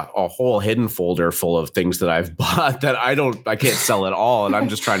mean, I have a whole hidden folder full of things that I've bought that I can't sell at all, and I'm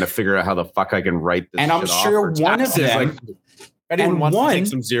just trying to figure out how the fuck I can write this. And I'm sure one of them. Like, if anyone wants to take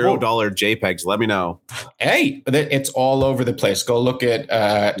some $0 JPEGs, let me know. Hey, it's all over the place. Go look at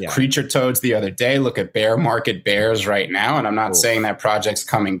Creature Toads the other day. Look at Bear Market Bears right now. And I'm not saying that project's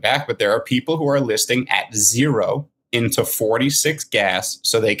coming back, but there are people who are listing at 0 into 46 gas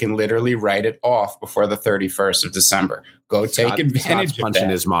so they can literally write it off before the 31st of December. Go take advantage Scott's punching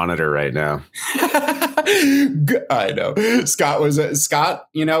his monitor right now. I know. Scott,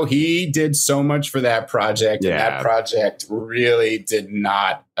 he did so much for that project. Yeah. And that project really did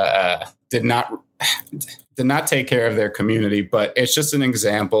not did not take care of their community, but it's just an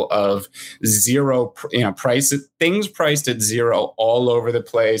example of zero, things priced at zero all over the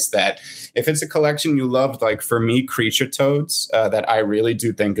place. That if it's a collection you loved, like for me, Creature Toads, that I really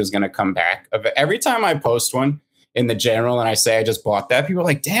do think is going to come back. Every time I post one in the general and I say I just bought that, people are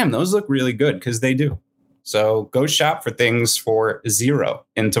like, damn, those look really good, because they do. So go shop for things for zero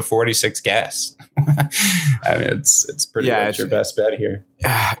into 46 gas. I mean, it's pretty much your best bet here.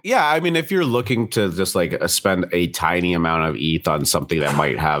 Yeah, I mean, if you're looking to just like spend a tiny amount of ETH on something that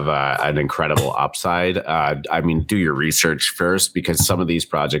might have an incredible upside, I mean, do your research first, because some of these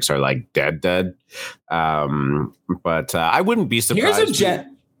projects are like dead. But I wouldn't be surprised.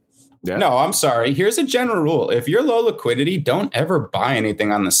 Yeah. No, I'm sorry. Here's a general rule. If you're low liquidity, don't ever buy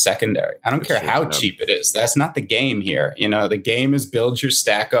anything on the secondary. I don't care how cheap it is. That's not the game here. The game is build your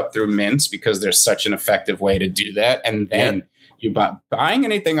stack up through mints, because there's such an effective way to do that. And then buying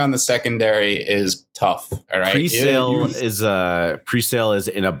anything on the secondary is tough. All right. Pre-sale is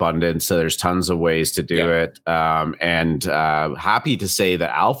in abundance. So there's tons of ways to do it. And happy to say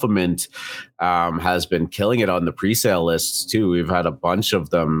that Alpha Mint has been killing it on the pre-sale lists too. We've had a bunch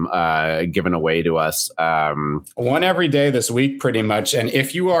of them given away to us. One every day this week, pretty much. And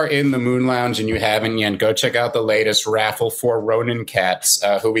if you are in the Moon Lounge and you haven't yet, go check out the latest raffle for Ronin Cats,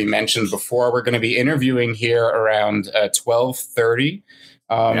 who we mentioned before. We're going to be interviewing here around 12:30.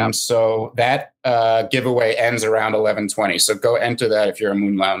 So that giveaway ends around 11:20. So go enter that if you're a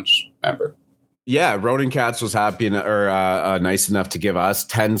Moon Lounge member. Yeah, Ronin Cats was happy nice enough to give us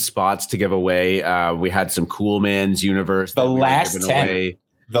 10 spots to give away. We had some Cool Man's Universe. The last 10.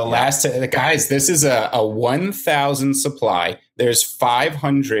 Last 10. Guys, this is a 1,000 supply. There's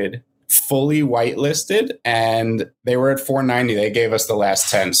 500 fully whitelisted, and they were at 490. They gave us the last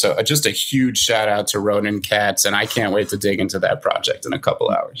 10. So just a huge shout out to Ronin Cats, and I can't wait to dig into that project in a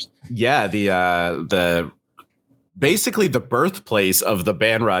couple hours. Yeah, the basically the birthplace of the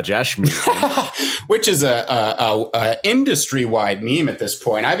Ban Rajesh movement, which is a industry-wide meme at this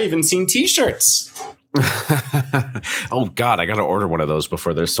point. I've even seen T-shirts. Oh God, I got to order one of those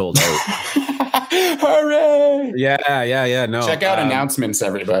before they're sold out. Hooray! Yeah. No, check out announcements,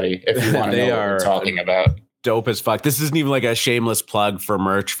 everybody, if you want to know what we're talking about. Dope as fuck. This isn't even like a shameless plug for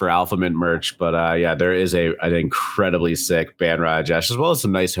merch, for Alpha Mint merch, but there is an incredibly sick Ban Rajesh, as well as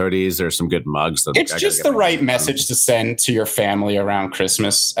some nice hoodies. There's some good mugs. It's just the right message to send to your family around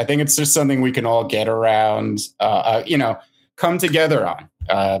Christmas. I think it's just something we can all get around, come together on.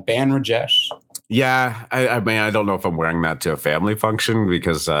 Ban Rajesh. Yeah, I mean, I don't know if I'm wearing that to a family function,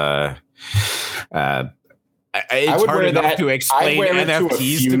 because it's hard enough to explain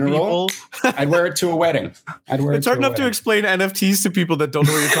NFTs to people. I'd wear it to a wedding. It's hard enough to explain NFTs to people that don't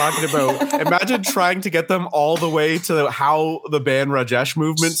know what you're talking about. Imagine trying to get them all the way to how the Ban Rajesh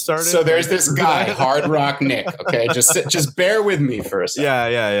movement started. So there's this guy, Hard Rock Nick. Okay, just bear with me for a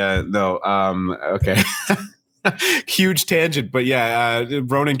second. Yeah. No. Okay. Huge tangent, but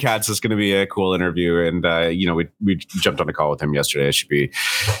Ronin Cats is going to be a cool interview, and we jumped on a call with him yesterday. It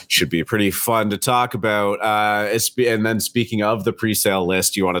should be pretty fun to talk about. And then speaking of the pre-sale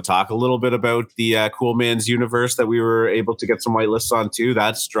list, you want to talk a little bit about the Cool Man's Universe that we were able to get some white lists on too.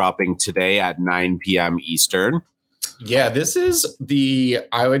 That's dropping today at 9 p.m. Eastern. Yeah, this is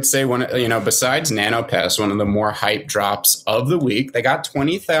I would say besides NanoPest, one of the more hype drops of the week. They got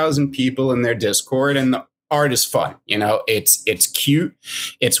 20,000 people in their Discord, and the art is fun. It's cute.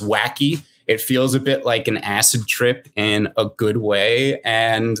 It's wacky. It feels a bit like an acid trip in a good way.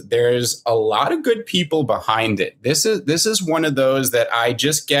 And there's a lot of good people behind it. This is one of those that I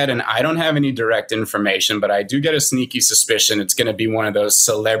just get, and I don't have any direct information, but I do get a sneaky suspicion it's going to be one of those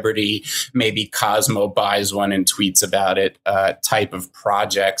celebrity, maybe Cosmo buys one and tweets about it type of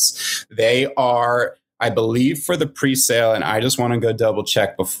projects. They are, I believe, for the pre-sale, and I just want to go double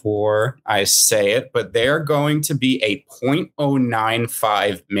check before I say it, but they're going to be a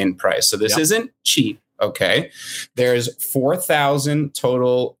 0.095 mint price. So this isn't cheap. Okay. There's 4,000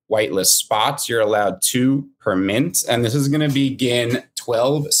 total whitelist spots. You're allowed 2 per mint. And this is going to begin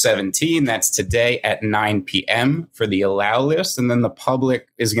 12/17. That's today at 9 p.m. for the allow list. And then the public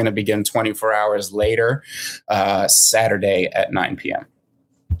is going to begin 24 hours later, Saturday at 9 p.m.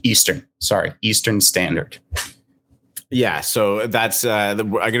 Eastern Standard. Yeah, so that's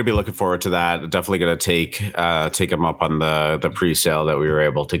I'm going to be looking forward to that. Definitely going to take them up on the pre-sale that we were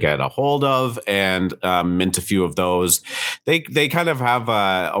able to get a hold of, and mint a few of those. They kind of have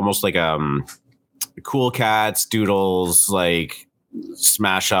almost like Cool Cats, Doodles, like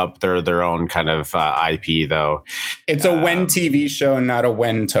smash up their own kind of IP though. It's a When TV show, not a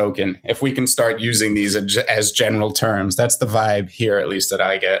When token. If we can start using these as general terms, that's the vibe here, at least that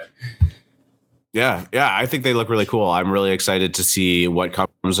I get. Yeah, I think they look really cool. I'm really excited to see what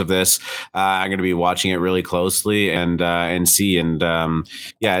comes of this. I'm going to be watching it really closely and see. And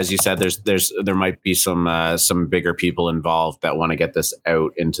yeah, as you said, there might be some bigger people involved that want to get this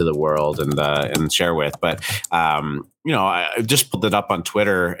out into the world and share with. But I just pulled it up on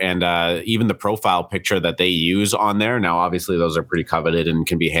Twitter, and even the profile picture that they use on there. Now, obviously, those are pretty coveted and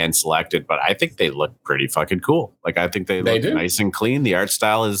can be hand selected, but I think they look pretty fucking cool. Like, I think they look nice and clean. The art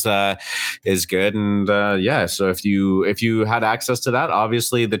style is good, and so if you had access to that,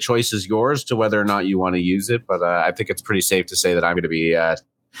 obviously the choice is yours to whether or not you want to use it. But I think it's pretty safe to say that I'm going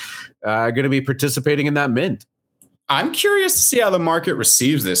to be participating in that mint. I'm curious to see how the market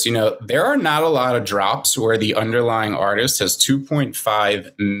receives this. There are not a lot of drops where the underlying artist has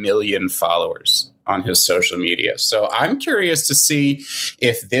 2.5 million followers on his social media. So I'm curious to see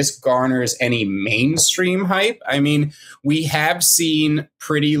if this garners any mainstream hype. I mean, we have seen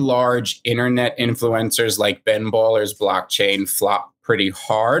pretty large internet influencers like Ben Baller's blockchain flop pretty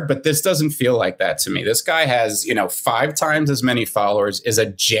hard, but this doesn't feel like that to me. This guy has, 5 times as many followers, is a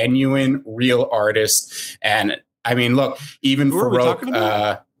genuine, real artist. And I mean, look, even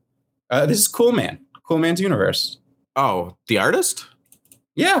Farouk, this is Cool Man, Cool Man's Universe. Oh, the artist?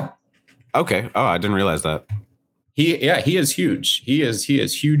 Yeah. Okay. Oh, I didn't realize that. He is huge. He is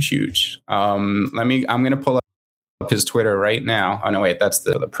huge. I'm going to pull up his Twitter right now. Oh, no, wait, that's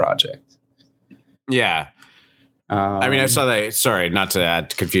the project. Yeah. I mean, I saw that. Sorry, not to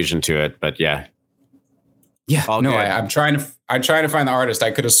add confusion to it, but yeah. Yeah. I'm trying to find the artist.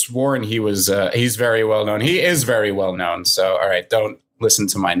 I could have sworn he's very well known. He is very well known. So, all right, don't listen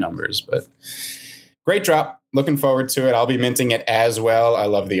to my numbers, but great drop. Looking forward to it. I'll be minting it as well. I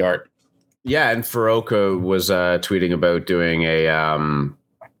love the art. Yeah, and Farouk was tweeting about doing a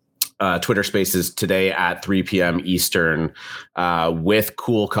Twitter Spaces today at 3 p.m. Eastern with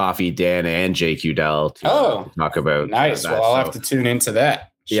Cool Coffee Dan and Jake Udell to talk about. Nice. Well, I'll have to tune into that.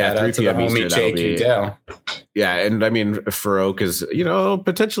 Yeah, 3 p.m. Eastern. Jake Udell. Yeah, and I mean, Farouk is,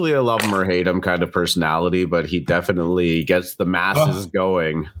 potentially a love him or hate him kind of personality, but he definitely gets the masses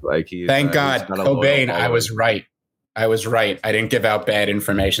going. Like thank God, Cobain, I was right. I didn't give out bad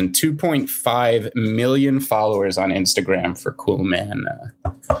information. 2.5 million followers on Instagram for Cool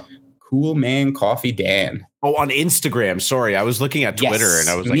Man Coffee Dan. Oh, on Instagram. Sorry, I was looking at Twitter and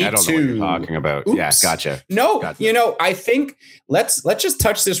I was like, I don't know what you're talking about. Oops. Yeah, gotcha. No, gotcha. I think let's just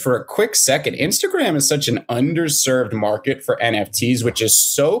touch this for a quick second. Instagram is such an underserved market for NFTs, which is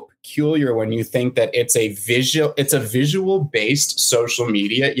so peculiar when you think that it's a visual based social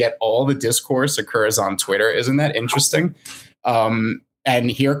media, yet all the discourse occurs on Twitter. Isn't that interesting?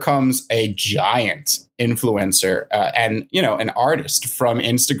 And here comes a giant influencer and an artist from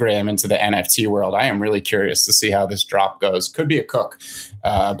Instagram into the NFT world. I am really curious to see how this drop goes. Could be a cook,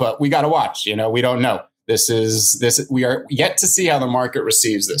 but we got to watch. We don't know. We are yet to see how the market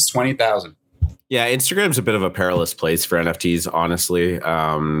receives this. 20,000. Yeah, Instagram's a bit of a perilous place for NFTs, honestly.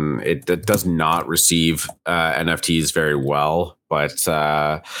 It does not receive NFTs very well, but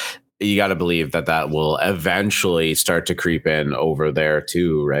you got to believe that will eventually start to creep in over there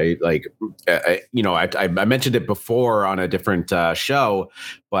too, right? Like, I mentioned it before on a different show,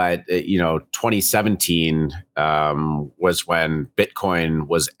 but 2017 was when Bitcoin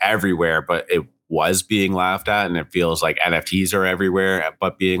was everywhere, but it was being laughed at, and it feels like NFTs are everywhere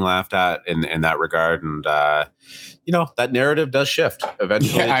but being laughed at in that regard. And that narrative does shift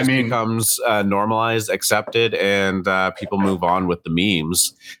eventually. Yeah, it becomes normalized, accepted, and people move on with the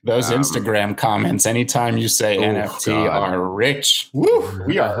memes. Those Instagram comments, anytime you say NFT are rich, woo,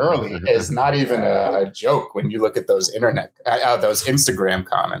 we are early. It's not even a joke when you look at those those Instagram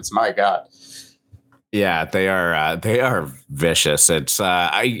comments. My God. Yeah, they are vicious. It's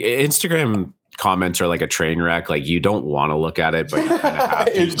Instagram comments are like a train wreck. Like, you don't want to look at it, but you kind of have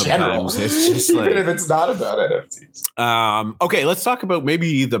to. In general, it's just even if it's not about NFTs. Okay, let's talk about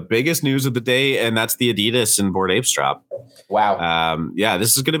maybe the biggest news of the day, and that's the Adidas and Bored Apes drop. Wow. Yeah,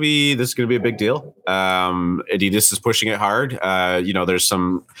 this is gonna be a big deal. Adidas is pushing it hard. There's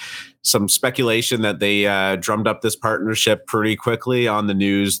some speculation that they drummed up this partnership pretty quickly on the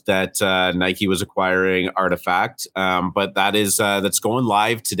news that Nike was acquiring Artifact. But that's going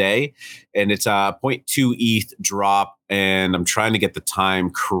live today, and it's a 0.2 ETH drop. And I'm trying to get the time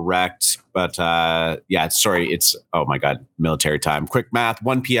correct, but it's oh my God, military time. Quick math,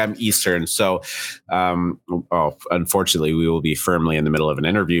 1 p.m. Eastern. So, unfortunately, we will be firmly in the middle of an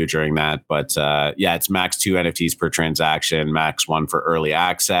interview during that. But it's max 2 NFTs per transaction, max 1 for early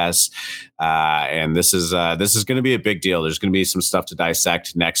access. And this is going to be a big deal. There's going to be some stuff to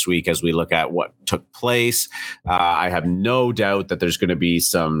dissect next week as we look at what took place. I have no doubt that there's going to be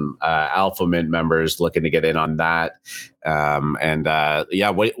some Alpha Mint members looking to get in on that.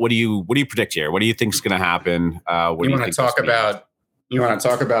 What do you predict here? What do you think is going to happen? You want to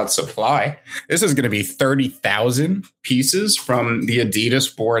talk about supply? This is going to be 30,000 pieces from the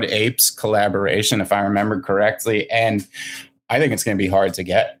Adidas Bored Apes collaboration, if I remember correctly. And I think it's going to be hard to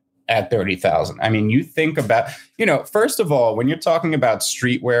get at 30,000. I mean, you think about, first of all, when you're talking about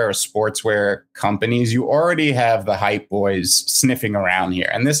streetwear or sportswear companies, you already have the hype boys sniffing around here.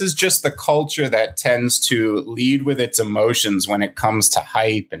 And this is just the culture that tends to lead with its emotions when it comes to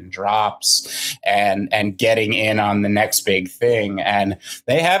hype and drops and getting in on the next big thing. And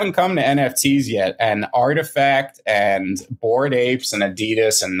they haven't come to NFTs yet. And Artifact and Bored Apes and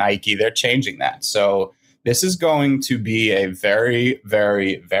Adidas and Nike, they're changing that. So this is going to be a very,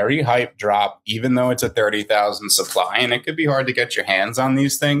 very, very hype drop, even though it's a 30,000 supply, and it could be hard to get your hands on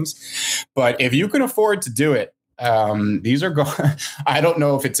these things. But if you can afford to do it, these are going. I don't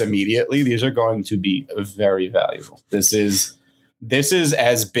know if it's immediately. These are going to be very valuable. This is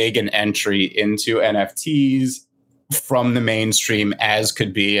as big an entry into NFTs from the mainstream as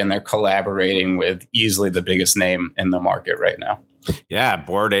could be, and they're collaborating with easily the biggest name in the market right now. Yeah,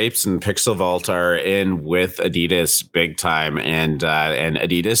 Bored Apes and Pixel Vault are in with Adidas big time, and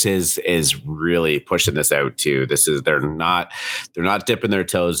Adidas is really pushing this out too. They're not dipping their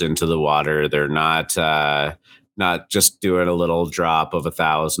toes into the water. They're not just doing a little drop of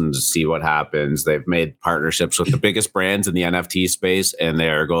 1,000 to see what happens. They've made partnerships with the biggest brands in the NFT space, and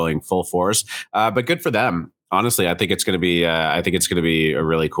they are going full force. But good for them. Honestly, I think it's going to be a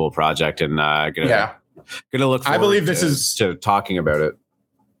really cool project, and Going to look forward, I believe this is to talking about it.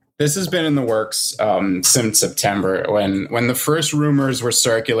 This has been in the works since September when the first rumors were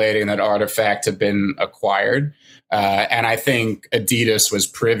circulating that Artifact had been acquired. And I think Adidas was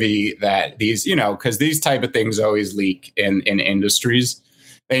privy that these, because these type of things always leak in industries.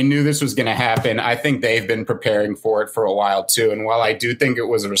 They knew this was going to happen. I think they've been preparing for it for a while, too. And while I do think it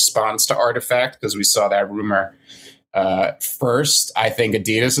was a response to Artifact, because we saw that rumor first, I think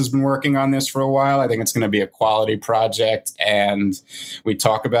Adidas has been working on this for a while. I think it's going to be a quality project, and we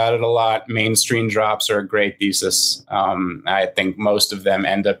talk about it a lot. Mainstream drops are a great thesis. I think most of them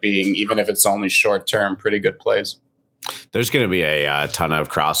end up being, even if it's only short term, pretty good plays. There's going to be a ton of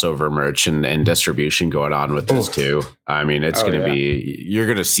crossover merch and distribution going on with this too. I mean, it's going to be, you're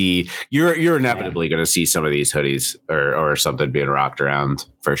going to see, you're inevitably going to see some of these hoodies or something being rocked around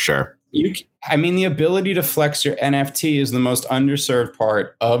for sure. The ability to flex your NFT is the most underserved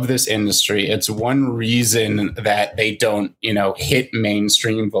part of this industry. It's one reason that they don't, hit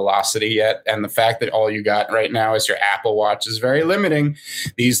mainstream velocity yet. And the fact that all you got right now is your Apple Watch is very limiting.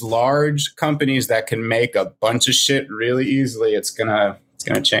 These large companies that can make a bunch of shit really easily, it's gonna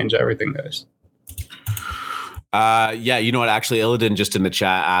change everything, guys. You know what? Actually, Illidan just in the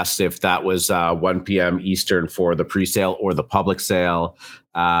chat asked if that was 1 p.m. Eastern for the pre-sale or the public sale.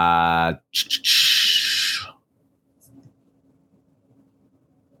 I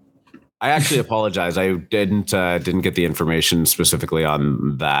actually apologize. I didn't get the information specifically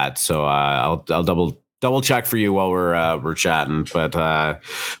on that, so I'll double check for you while we're chatting. But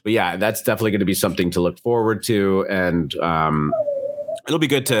yeah, that's definitely going to be something to look forward to, and it'll be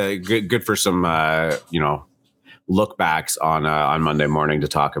good for some look backs on Monday morning to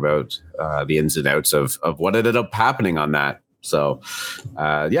talk about the ins and outs of what ended up happening on that. So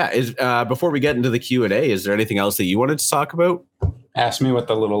before we get into the Q&A, is there anything else that you wanted to talk about? Ask me what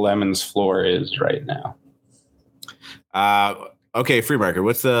the Little Lemons floor is right now. Okay, free market.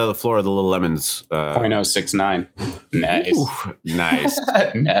 What's the floor of the Little Lemons? 0.069. Nice. Ooh, nice.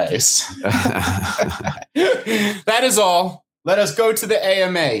 Nice. That is all. Let us go to the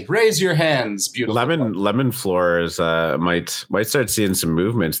AMA. Raise your hands, beautiful. Lemon floors might start seeing some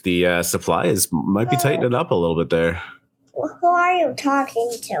movements. The supply might be tightening up a little bit there. Who are you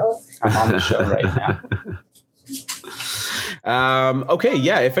talking to? I'm on the show right now. Okay,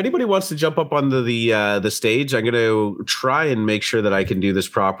 yeah. If anybody wants to jump up onto the stage, I'm going to try and make sure that I can do this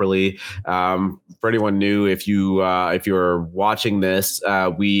properly. For anyone new, if you're watching this,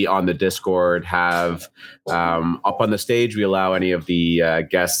 we on the Discord have up on the stage. We allow any of the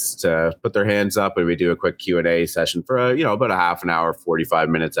guests to put their hands up, and we do a quick Q&A session for about a half an hour, 45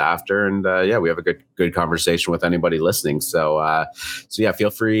 minutes after, and we have a good conversation with anybody listening. So yeah, feel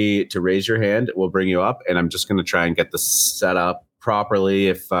free to raise your hand. We'll bring you up, and I'm just going to try and get this set up properly.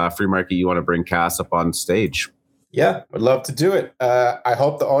 If Free Market, you want to bring Cass up on stage. Yeah, would love to do it. I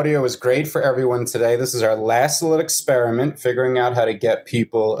hope the audio is great for everyone today. This is our last little experiment, figuring out how to get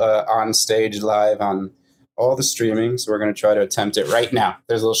people on stage live on all the streaming. So we're going to try to attempt it right now.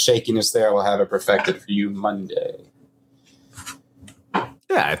 There's a little shakiness there. We'll have it perfected for you Monday.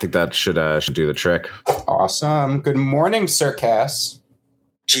 Yeah, I think that should do the trick. Awesome. Good morning, Sir Cass.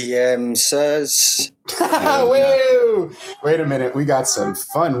 GM says. Wait a minute. We got some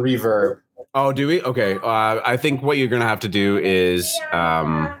fun reverb. Oh, do we? Okay. I think what you're gonna have to do is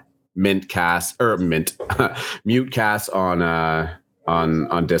mute Cass on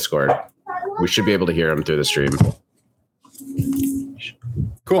Discord. We should be able to hear him through the stream.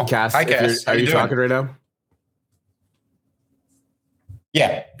 Cool. Cass, hi, Cass. are you talking right now?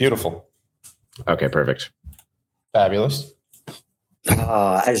 Yeah, beautiful. Okay, perfect. Fabulous.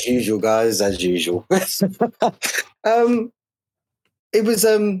 As usual, guys, as usual. It was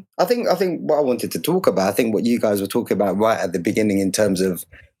I think what I wanted to talk about, I think what you guys were talking about right at the beginning in terms of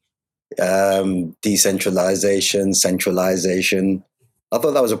decentralization, centralization. I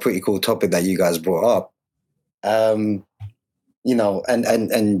thought that was a pretty cool topic that you guys brought up. You know,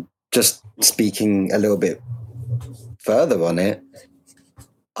 and just speaking a little bit further on it,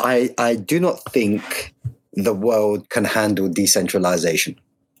 I do not think the world can handle decentralization.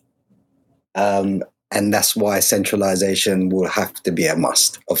 And that's why centralization will have to be a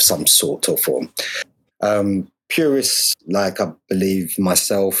must of some sort or form. Purists, like I believe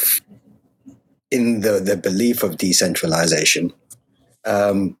myself, in the belief of decentralization,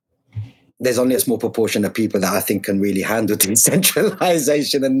 there's only a small proportion of people that I think can really handle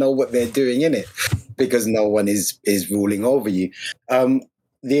decentralization and know what they're doing in it, because no one is ruling over you.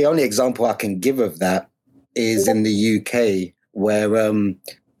 The only example I can give of that is in the UK, where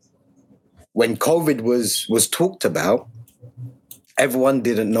when COVID was talked about, everyone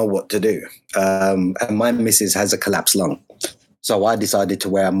didn't know what to do. And my missus has a collapsed lung. So I decided to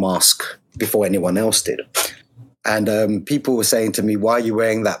wear a mask before anyone else did. And people were saying to me, why are you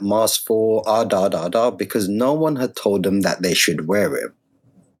wearing that mask for? Because no one had told them that they should wear it.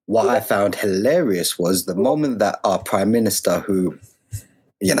 What I found hilarious was the moment that our Prime Minister, who,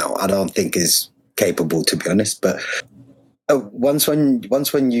 you know, I don't think is capable, to be honest, but once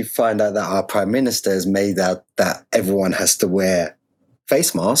when you find out that our Prime Minister has made out that everyone has to wear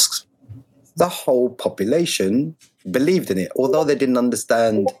face masks, the whole population believed in it, although they didn't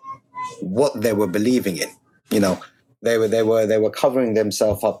understand what they were believing in. You know, they were covering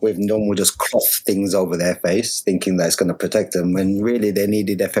themselves up with normal just cloth things over their face, thinking that it's going to protect them, when really they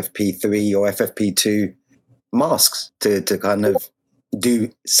needed FFP3 or FFP2 masks to kind of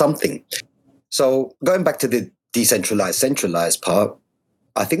do something. So going back to the decentralized, centralized part,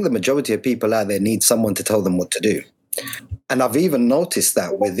 I think the majority of people out there need someone to tell them what to do. And I've even noticed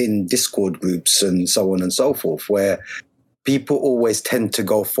that within Discord groups and so on and so forth, where people always tend to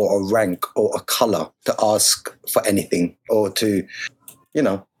go for a rank or a color to ask for anything, or to, you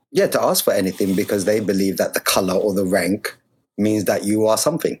know, to ask for anything, because they believe that the color or the rank means that you are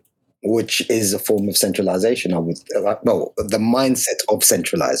something, which is a form of centralization. The mindset of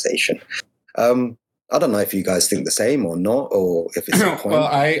centralization. I don't know if you guys think the same or not, or if it's a point. Well,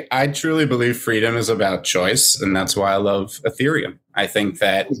 I truly believe freedom is about choice, and that's why I love Ethereum. I think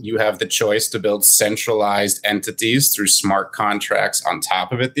that you have the choice to build centralized entities through smart contracts on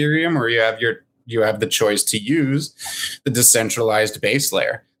top of Ethereum, or you have the choice to use the decentralized base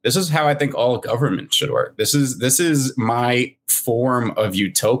layer. This is how I think all government should work. This is my form of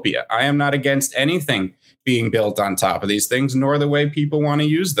utopia. I am not against anything being built on top of these things, nor the way people want to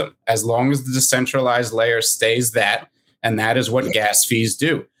use them, as long as the decentralized layer stays that. And that is what gas fees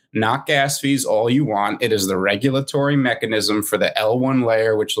do. Not gas fees all you want. It is the regulatory mechanism for the L1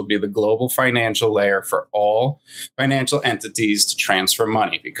 layer, which will be the global financial layer for all financial entities to transfer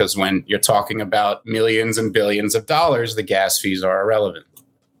money. Because when you're talking about millions and billions of dollars, the gas fees are irrelevant.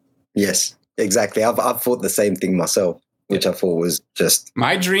 Yes, exactly. I've thought the same thing myself, which I thought was just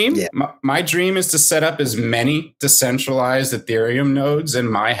my dream. Yeah. My dream is to set up as many decentralized Ethereum nodes in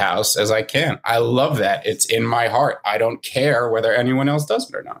my house as I can. I love that. It's in my heart. I don't care whether anyone else does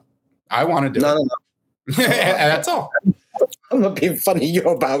it or not. I want to do it. No. That's all. I'm not being funny.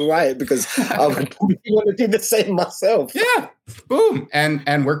 You're about right, because I would want to do the same myself. Yeah. Boom.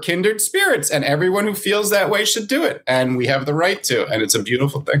 And we're kindred spirits, and everyone who feels that way should do it. And we have the right to, and it's a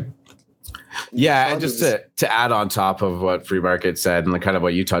beautiful thing. Yeah, and just to add on top of what Free Market said, and kind of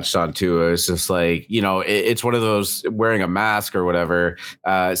what you touched on too, is just like, you know, it's one of those, wearing a mask or whatever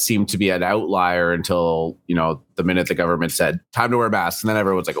seemed to be an outlier until, you know, the minute the government said time to wear masks, and then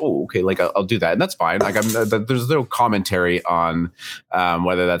everyone's like, oh, okay, like I'll do that, and that's fine. Like there's no commentary on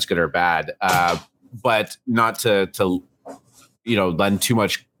whether that's good or bad, but not to you know, lend too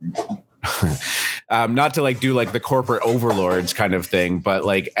much. Not to like do like the corporate overlords kind of thing, but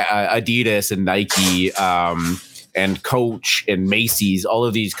like Adidas and Nike, and Coach and Macy's, all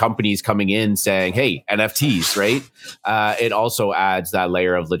of these companies coming in saying, hey, NFTs, right? It also adds that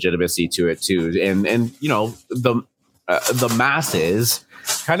layer of legitimacy to it too. And the masses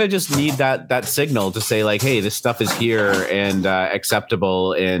kind of just need that signal to say like, hey, this stuff is here and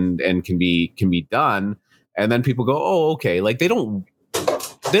acceptable and can be done. And then people go, oh, okay. Like they don't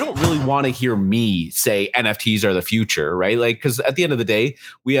really want to hear me say NFTs are the future, right? Like, because at the end of the day,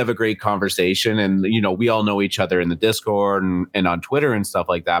 we have a great conversation and, we all know each other in the Discord and on Twitter and stuff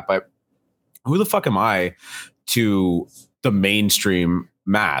like that. But who the fuck am I to the mainstream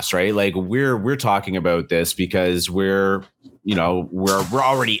mass, right? Like we're talking about this because we're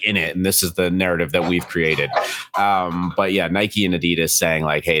already in it, and this is the narrative that we've created. But yeah, Nike and Adidas saying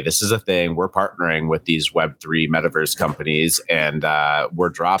like, hey, this is a thing. We're partnering with these Web3 metaverse companies, and we're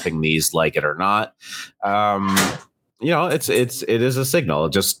dropping these, like it or not. It is a signal,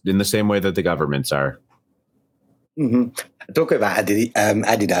 just in the same way that the governments are. Mm-hmm. Talking about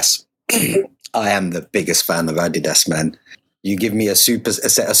Adidas, I am the biggest fan of Adidas, man. You give me a set of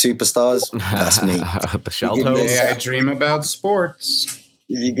superstars, that's me. The shell toes. I dream about sports.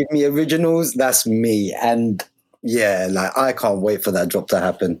 You give me originals, that's me. And yeah, like I can't wait for that drop to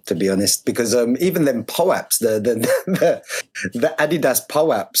happen, to be honest. Because even them POAPs, the Adidas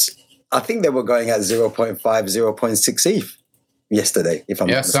POAPs, I think they were going at 0.5, 0.6 ETH yesterday. If I'm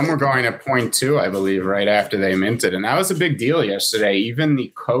not mistaken. Some were going at 0.2, I believe, right after they minted, and that was a big deal yesterday. Even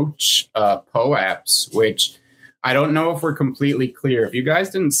the Coach POAPs, which I don't know if we're completely clear. If you guys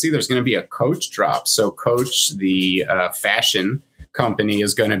didn't see, there's going to be a Coach drop. So Coach, the fashion company,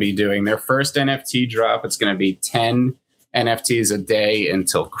 is going to be doing their first NFT drop. It's going to be 10 NFTs a day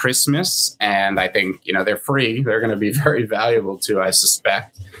until Christmas. And I think, they're free. They're going to be very valuable too, I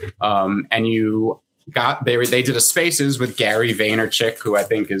suspect. And they did a Spaces with Gary Vaynerchuk, who I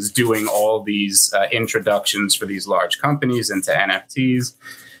think is doing all these introductions for these large companies into NFTs.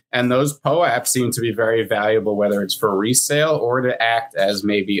 And those POAPs seem to be very valuable, whether it's for resale or to act as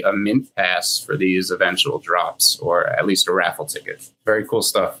maybe a mint pass for these eventual drops, or at least a raffle ticket. Very cool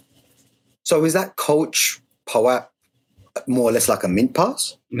stuff. So is that Coach POAP more or less like a mint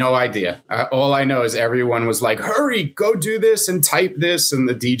pass? No idea. All I know is everyone was like, hurry, go do this and type this in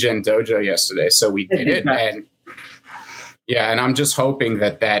the DGen Dojo yesterday. So we did it. And I'm just hoping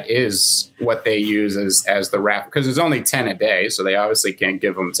that is what they use as the raffle, because there's only 10 a day, so they obviously can't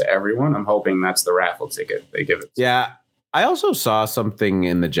give them to everyone. I'm hoping that's the raffle ticket they give it to. Yeah, I also saw something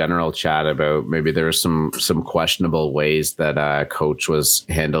in the general chat about maybe there were some questionable ways that Coach was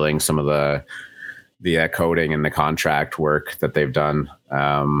handling some of the coding and the contract work that they've done.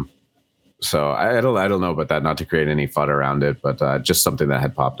 So I don't know about that, not to create any FUD around it, but just something that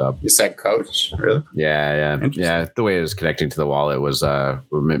had popped up. You said Coach, really? Yeah. The way it was connecting to the wallet was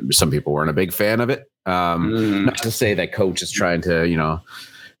some people weren't a big fan of it. Not to say that Coach is trying to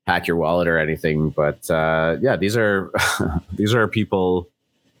hack your wallet or anything, but these are people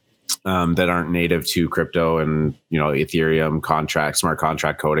that aren't native to crypto and Ethereum smart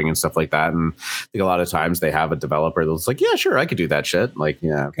contract coding and stuff like that. And I think a lot of times they have a developer that's like, yeah, sure, I could do that shit. Like,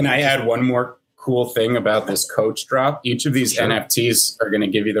 yeah. Can I add one more cool thing about this Coach drop? Each of these NFTs are going to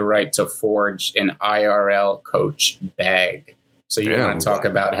give you the right to forge an IRL Coach bag. So you want to talk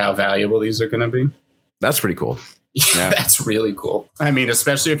about how valuable these are going to be? That's pretty cool. Yeah, that's really cool. I mean,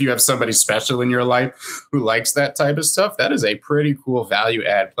 especially if you have somebody special in your life who likes that type of stuff, that is a pretty cool value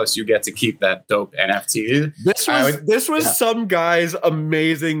add. Plus, you get to keep that dope NFT. This was some guy's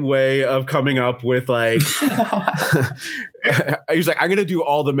amazing way of coming up with like. He's like, I'm gonna do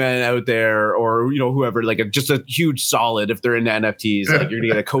all the men out there, or whoever, like just a huge solid. If they're into NFTs, like you're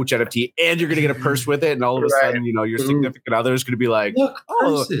gonna get a Coach NFT and you're gonna get a purse with it, and all of a sudden, your significant other is gonna be like,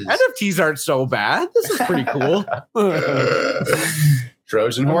 "Oh, NFTs aren't so bad. This is pretty cool."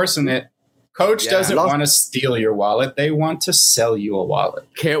 Trojan horse in it. Coach doesn't want to steal your wallet; they want to sell you a wallet.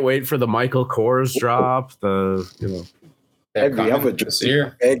 Can't wait for the Michael Kors drop. Every other this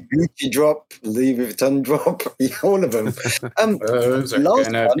year, Gucci drop, Louis Vuitton drop, all of them. Those are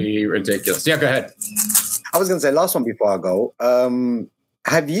gonna be ridiculous. Yeah, go ahead. I was gonna say last one before I go.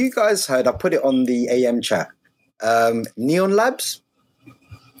 Have you guys heard? I put it on the AM chat. Neon Labs.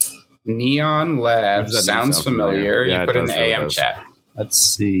 Neon Labs sounds familiar. You put it in the AM chat. Let's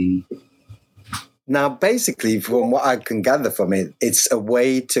see. Now, basically, from what I can gather from it, it's a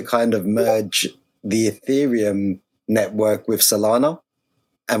way to kind of merge the Ethereum network with Solana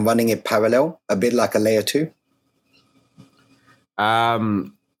and running it parallel, a bit like a layer 2.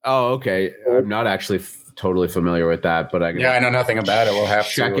 Okay. I'm not actually totally familiar with that, but I know nothing about it. We'll have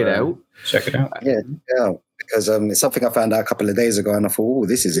to check it out. Check it out. Yeah, because it's something I found out a couple of days ago, and I thought, oh,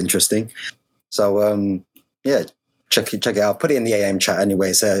 this is interesting. So check it out. Put it in the AM chat anyway.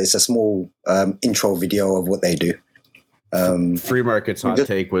 It's a small intro video of what they do. Free Market's hot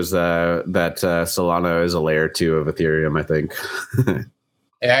take was that Solana is a layer 2 of Ethereum, I think.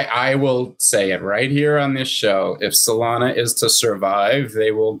 I will say it right here on this show. If Solana is to survive,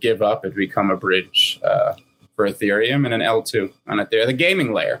 they will give up and become a bridge for Ethereum and an L2 on it there. The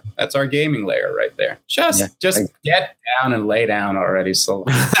gaming layer. That's our gaming layer right there. Just get down and lay down already,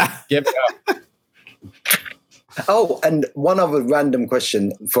 Solana. Give it up. Oh, and one other random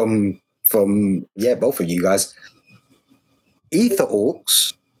question from both of you guys. Ether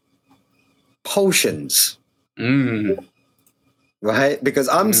orcs, potions. Right? Because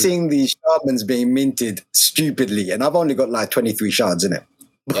I'm seeing these shards being minted stupidly, and I've only got like 23 shards in it.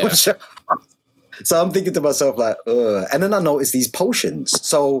 Yeah. So I'm thinking to myself, like, ugh. And then I noticed these potions.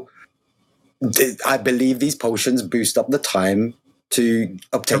 So I believe these potions boost up the time to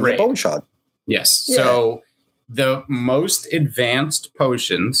obtain a bone shard. Yes. Yeah. So the most advanced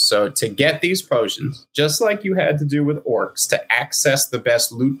potions, so to get these potions, just like you had to do with orcs, to access the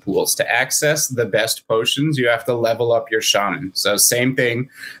best loot pools, to access the best potions, you have to level up your shaman. So same thing,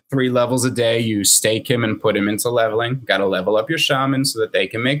 3 levels a day, you stake him and put him into leveling. Got to level up your shaman so that they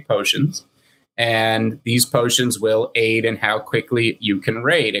can make potions. And these potions will aid in how quickly you can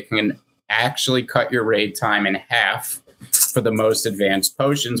raid. It can actually cut your raid time in half for the most advanced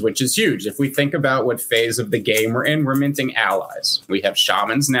potions, which is huge. If we think about what phase of the game we're in, we're minting allies. We have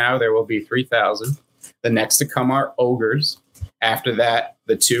shamans now. There will be 3,000. The next to come are ogres. After that,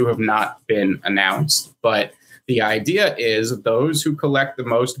 the 2 have not been announced. But the idea is those who collect the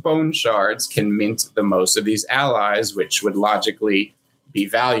most bone shards can mint the most of these allies, which would logically be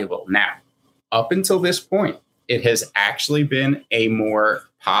valuable. Now, up until this point, it has actually been a more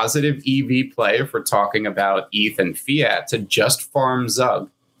positive EV play if we're talking about ETH and fiat to just farm Zug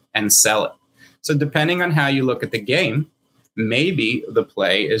and sell it. So depending on how you look at the game, maybe the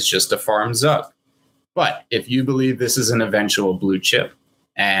play is just to farm Zug. But if you believe this is an eventual blue chip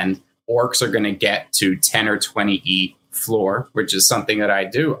and orcs are going to get to 10 or 20 E floor, which is something that I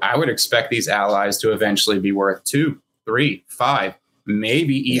do, I would expect these allies to eventually be worth 2, 3, 5,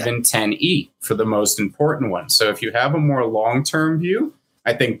 maybe even 10 E for the most important ones. So if you have a more long-term view,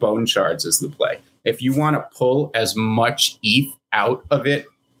 I think bone shards is the play. If you want to pull as much ETH out of it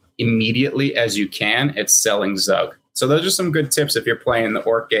immediately as you can, it's selling Zug. So those are some good tips if you're playing the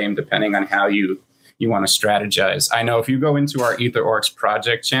orc game, depending on how you want to strategize. I know if you go into our Ether Orcs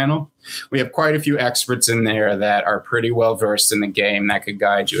project channel, we have quite a few experts in there that are pretty well versed in the game that could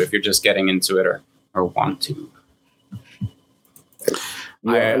guide you if you're just getting into it or want to.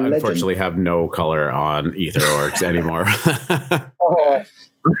 I unfortunately have no color on Ether Orcs anymore.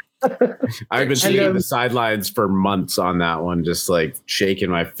 I've been seeing the sidelines for months on that one, just like shaking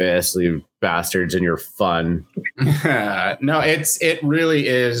my fist, you bastards, and you're fun. No, it really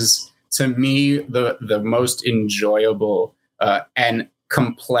is, to me, the most enjoyable and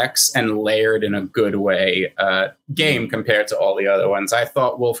complex and layered in a good way game compared to all the other ones. I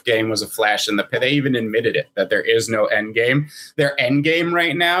thought Wolf Game was a flash in the pan. They even admitted it, that there is no end game. Their end game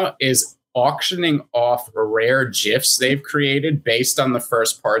right now is auctioning off rare GIFs they've created based on the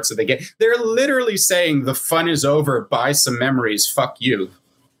first parts of the game. They're literally saying the fun is over, buy some memories, fuck you.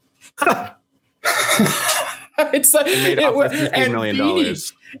 It's like it made off with $15 million.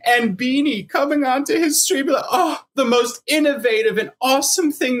 And Beanie coming onto his stream, like, oh, the most innovative and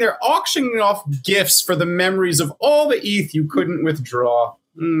awesome thing. They're auctioning off gifts for the memories of all the ETH you couldn't withdraw.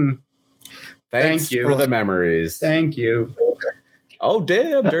 Thank you for the memories. Thank you. Oh,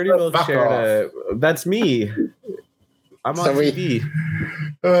 damn. Dirty Will shared that's me. I'm on TV.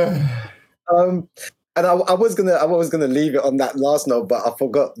 And I was gonna leave it on that last note, but I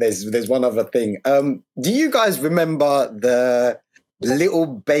forgot there's one other thing. Do you guys remember the little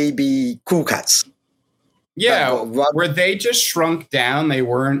baby cool cats? Yeah, where they just shrunk down. They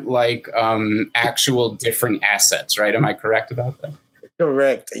weren't like actual different assets, right? Am I correct about that?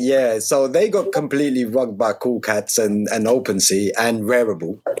 Correct. Yeah. So they got completely rugged by Cool Cats and OpenSea and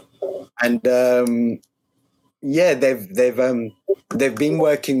Rarible, and they've been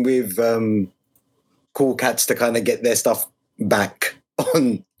working with Cool Cats to kind of get their stuff back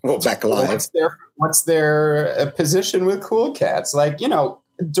on back live. What's their position with Cool Cats? Like,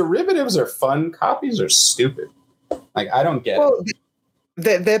 derivatives are fun, copies are stupid. Like, I don't get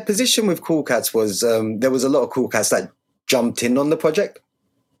it. Their position with Cool Cats was there was a lot of Cool Cats that jumped in on the project,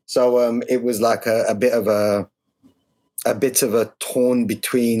 so it was like a bit of a torn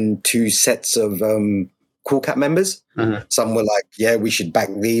between two sets of Cool Cat members. Mm-hmm. Some were like, yeah, we should back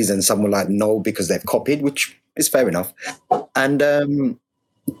these, and some were like, no, because they've copied, which is fair enough. And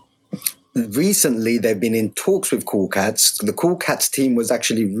recently they've been in talks with Cool Cats. The Cool Cats team was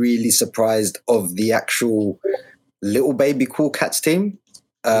actually really surprised of the actual little baby Cool Cats team.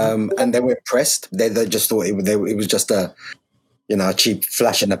 And they were impressed. They just thought it was just a cheap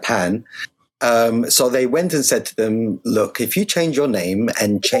flash in the pan. So they went and said to them, look, if you change your name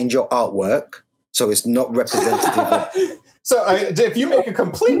and change your artwork so it's not representative of... So if you make a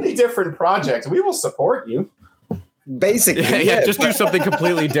completely different project, we will support you. Basically, just do something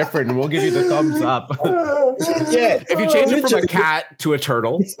completely different and we'll give you the thumbs up. If you change it from a cat to a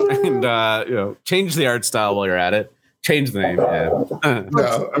turtle and change the art style while you're at it, change the name.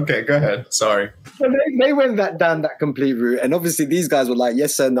 No, okay, go ahead. Sorry. So they went down that complete route, and obviously these guys were like,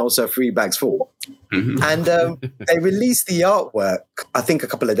 yes sir, no sir, 3 bags full. Mm-hmm. And they released the artwork, I think a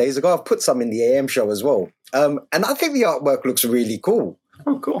couple of days ago. I've put some in the AM show as well. And I think the artwork looks really cool.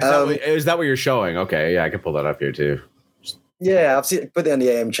 Oh, cool. Is that what you're showing? Okay, yeah, I can pull that up here too. Yeah, I've seen put it on the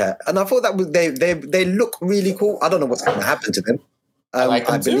AM chat, and I thought that was they look really cool. I don't know what's going to happen to them.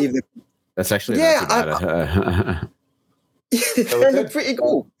 I believe that's actually they look pretty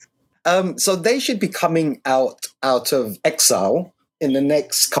cool. So they should be coming out of exile in the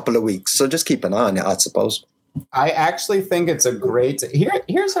next couple of weeks. So just keep an eye on it, I suppose. I actually think it's a great.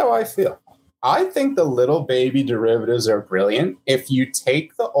 Here's how I feel. I think the little baby derivatives are brilliant. If you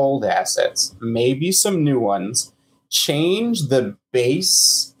take the old assets, maybe some new ones, change the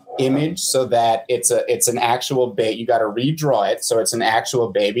base image so that it's an actual baby. You got to redraw it so it's an actual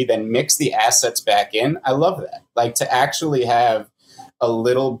baby, then mix the assets back in. I love that. Like, to actually have a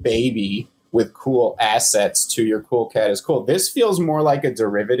little baby with cool assets to your Cool Cat is cool. This feels more like a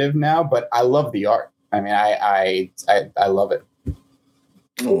derivative now, but I love the art. I mean, I love it.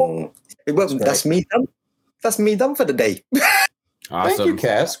 Well, that's me done. That's me done for the day. Awesome. Thank you,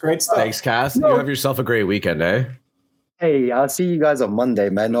 Cass. Great stuff. Thanks, Cass. You have yourself a great weekend, eh? Hey, I'll see you guys on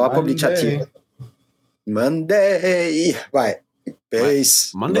Monday, man. No, I'll probably chat to you Monday. Right.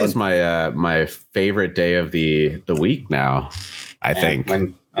 Peace. Monday's my favorite day of the week now, I think.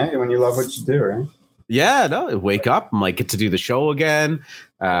 When you love what you do, right? Yeah, no, wake up, I'm like, get to do the show again.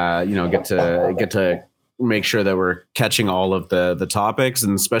 Get to make sure that we're catching all of the topics,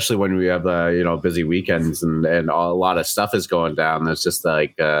 and especially when we have busy weekends and a lot of stuff is going down. It's just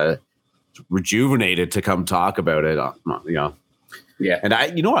like rejuvenated to come talk about it. Yeah. And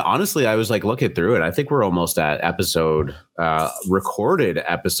honestly, I was like looking through it. I think we're almost at recorded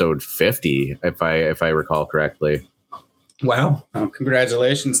episode 50, if I recall correctly. Wow. Well,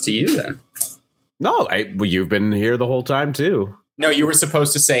 congratulations to you then. No, you've been here the whole time too. No, you were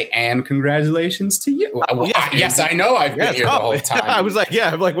supposed to say, and congratulations to you. Yes, I know I've been here the whole time. I was like,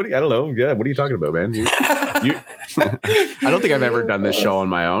 I'm like, I don't know. Yeah, what are you talking about, man? I don't think I've ever done this show on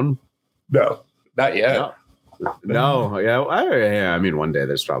my own. No, not yet. No. Yeah. I mean, one day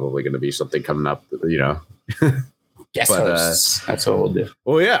there's probably going to be something coming up, Yes, that's what we'll do.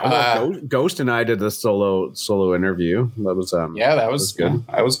 Well, yeah. Ghost and I did the solo interview. That was that was good.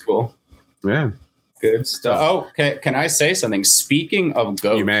 That was cool. Yeah. Good stuff. Oh, can I say something? Speaking of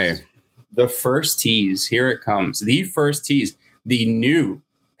Ghost, you may. The first tease, here it comes. The first tease, the new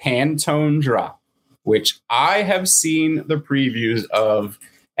Pantone drop, which I have seen the previews of,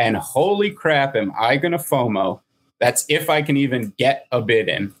 and holy crap, am I going to FOMO? That's if I can even get a bid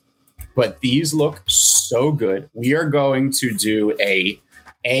in. But these look so good. We are going to do a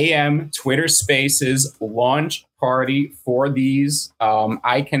AM Twitter Spaces launch party for these.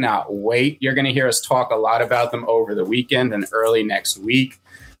 I cannot wait. You're going to hear us talk a lot about them over the weekend and early next week.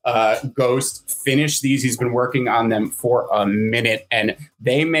 Ghost finished these. He's been working on them for a minute, and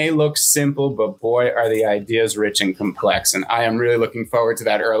they may look simple, but boy, are the ideas rich and complex. And I am really looking forward to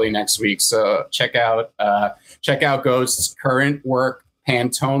that early next week. So check out Ghost's current work,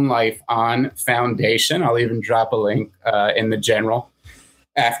 Pantone Life, on Foundation. I'll even drop a link in the general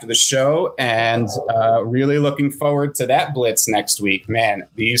after the show, and really looking forward to that blitz next week. Man,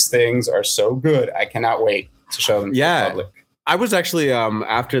 these things are so good. I cannot wait to show them to the public. I was actually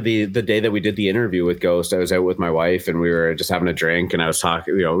after the day that we did the interview with Ghost, I was out with my wife and we were just having a drink, and I was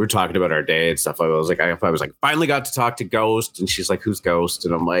talking, we were talking about our day and stuff. I was like, finally got to talk to Ghost, and she's like, who's Ghost?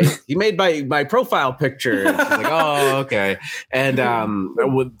 And I'm like, he made my profile picture. And she's like, oh, okay. And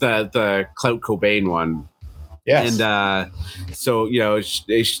with the Clout Cobain one. Yes. And so,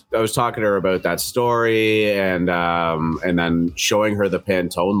 I was talking to her about that story, and then showing her the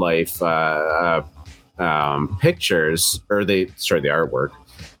Pantone Life pictures, or the artwork,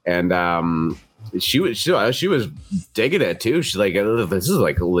 and she was digging it too. She's like, this is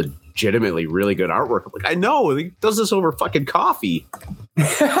like legitimately really good artwork. I'm like, I know, he does this over fucking coffee.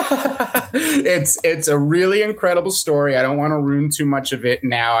 It's a really incredible story. I don't want to ruin too much of it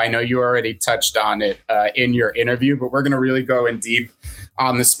now. I know you already touched on it in your interview, but we're going to really go in deep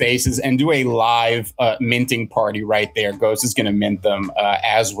on the spaces and do a live minting party right there. Ghost is going to mint them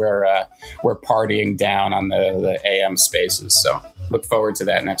as we're partying down on the AM spaces. So look forward to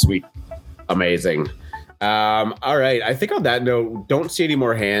that next week. Amazing. All right. I think on that note, don't see any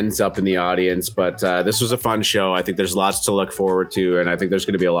more hands up in the audience, but this was a fun show. I think there's lots to look forward to, and I think there's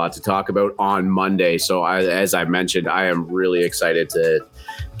going to be a lot to talk about on Monday. So as I mentioned, I am really excited to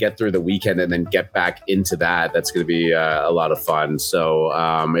get through the weekend and then get back into that. That's going to be a lot of fun. So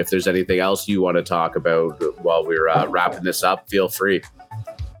if there's anything else you want to talk about while we're wrapping this up, feel free.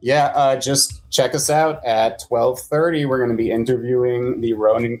 Yeah, just check us out at 12:30. We're going to be interviewing the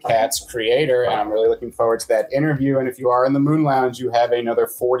Ronin Cats creator, and I'm really looking forward to that interview. And if you are in the Moon Lounge, you have another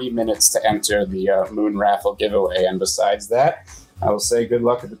 40 minutes to enter the Moon Raffle giveaway. And besides that, I will say good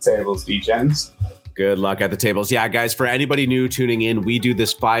luck at the tables, D-Gens. Good luck at the tables. Yeah, guys, for anybody new tuning in, we do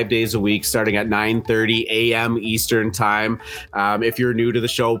this 5 days a week starting at 9:30 a.m. Eastern time. If you're new to the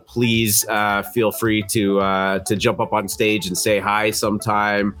show, please feel free to jump up on stage and say hi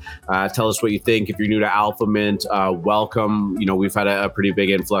sometime. Tell us what you think. If you're new to Alpha Mint, welcome. You know, we've had a pretty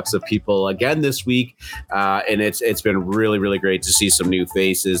big influx of people again this week, and it's been really, really great to see some new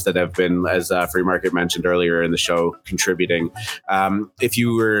faces that have been, as Free Market mentioned earlier in the show, contributing. If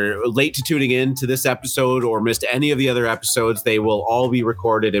you were late to tuning in to this episode or missed any of the other episodes, they will all be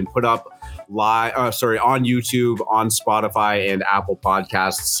recorded and put up live on YouTube, on Spotify and Apple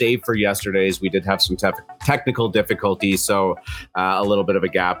Podcasts. Save for yesterday's, we did have some technical difficulties, so a little bit of a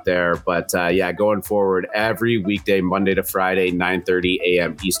gap there, but yeah, going forward every weekday, Monday to Friday, 9:30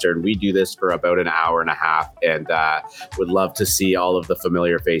 a.m. Eastern. We do this for about an hour and a half, and would love to see all of the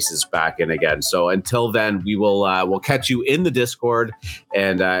familiar faces back in again. So until then, we will we'll catch you in the Discord,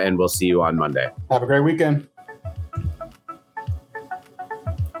 and we'll see you on Monday. Have a great weekend.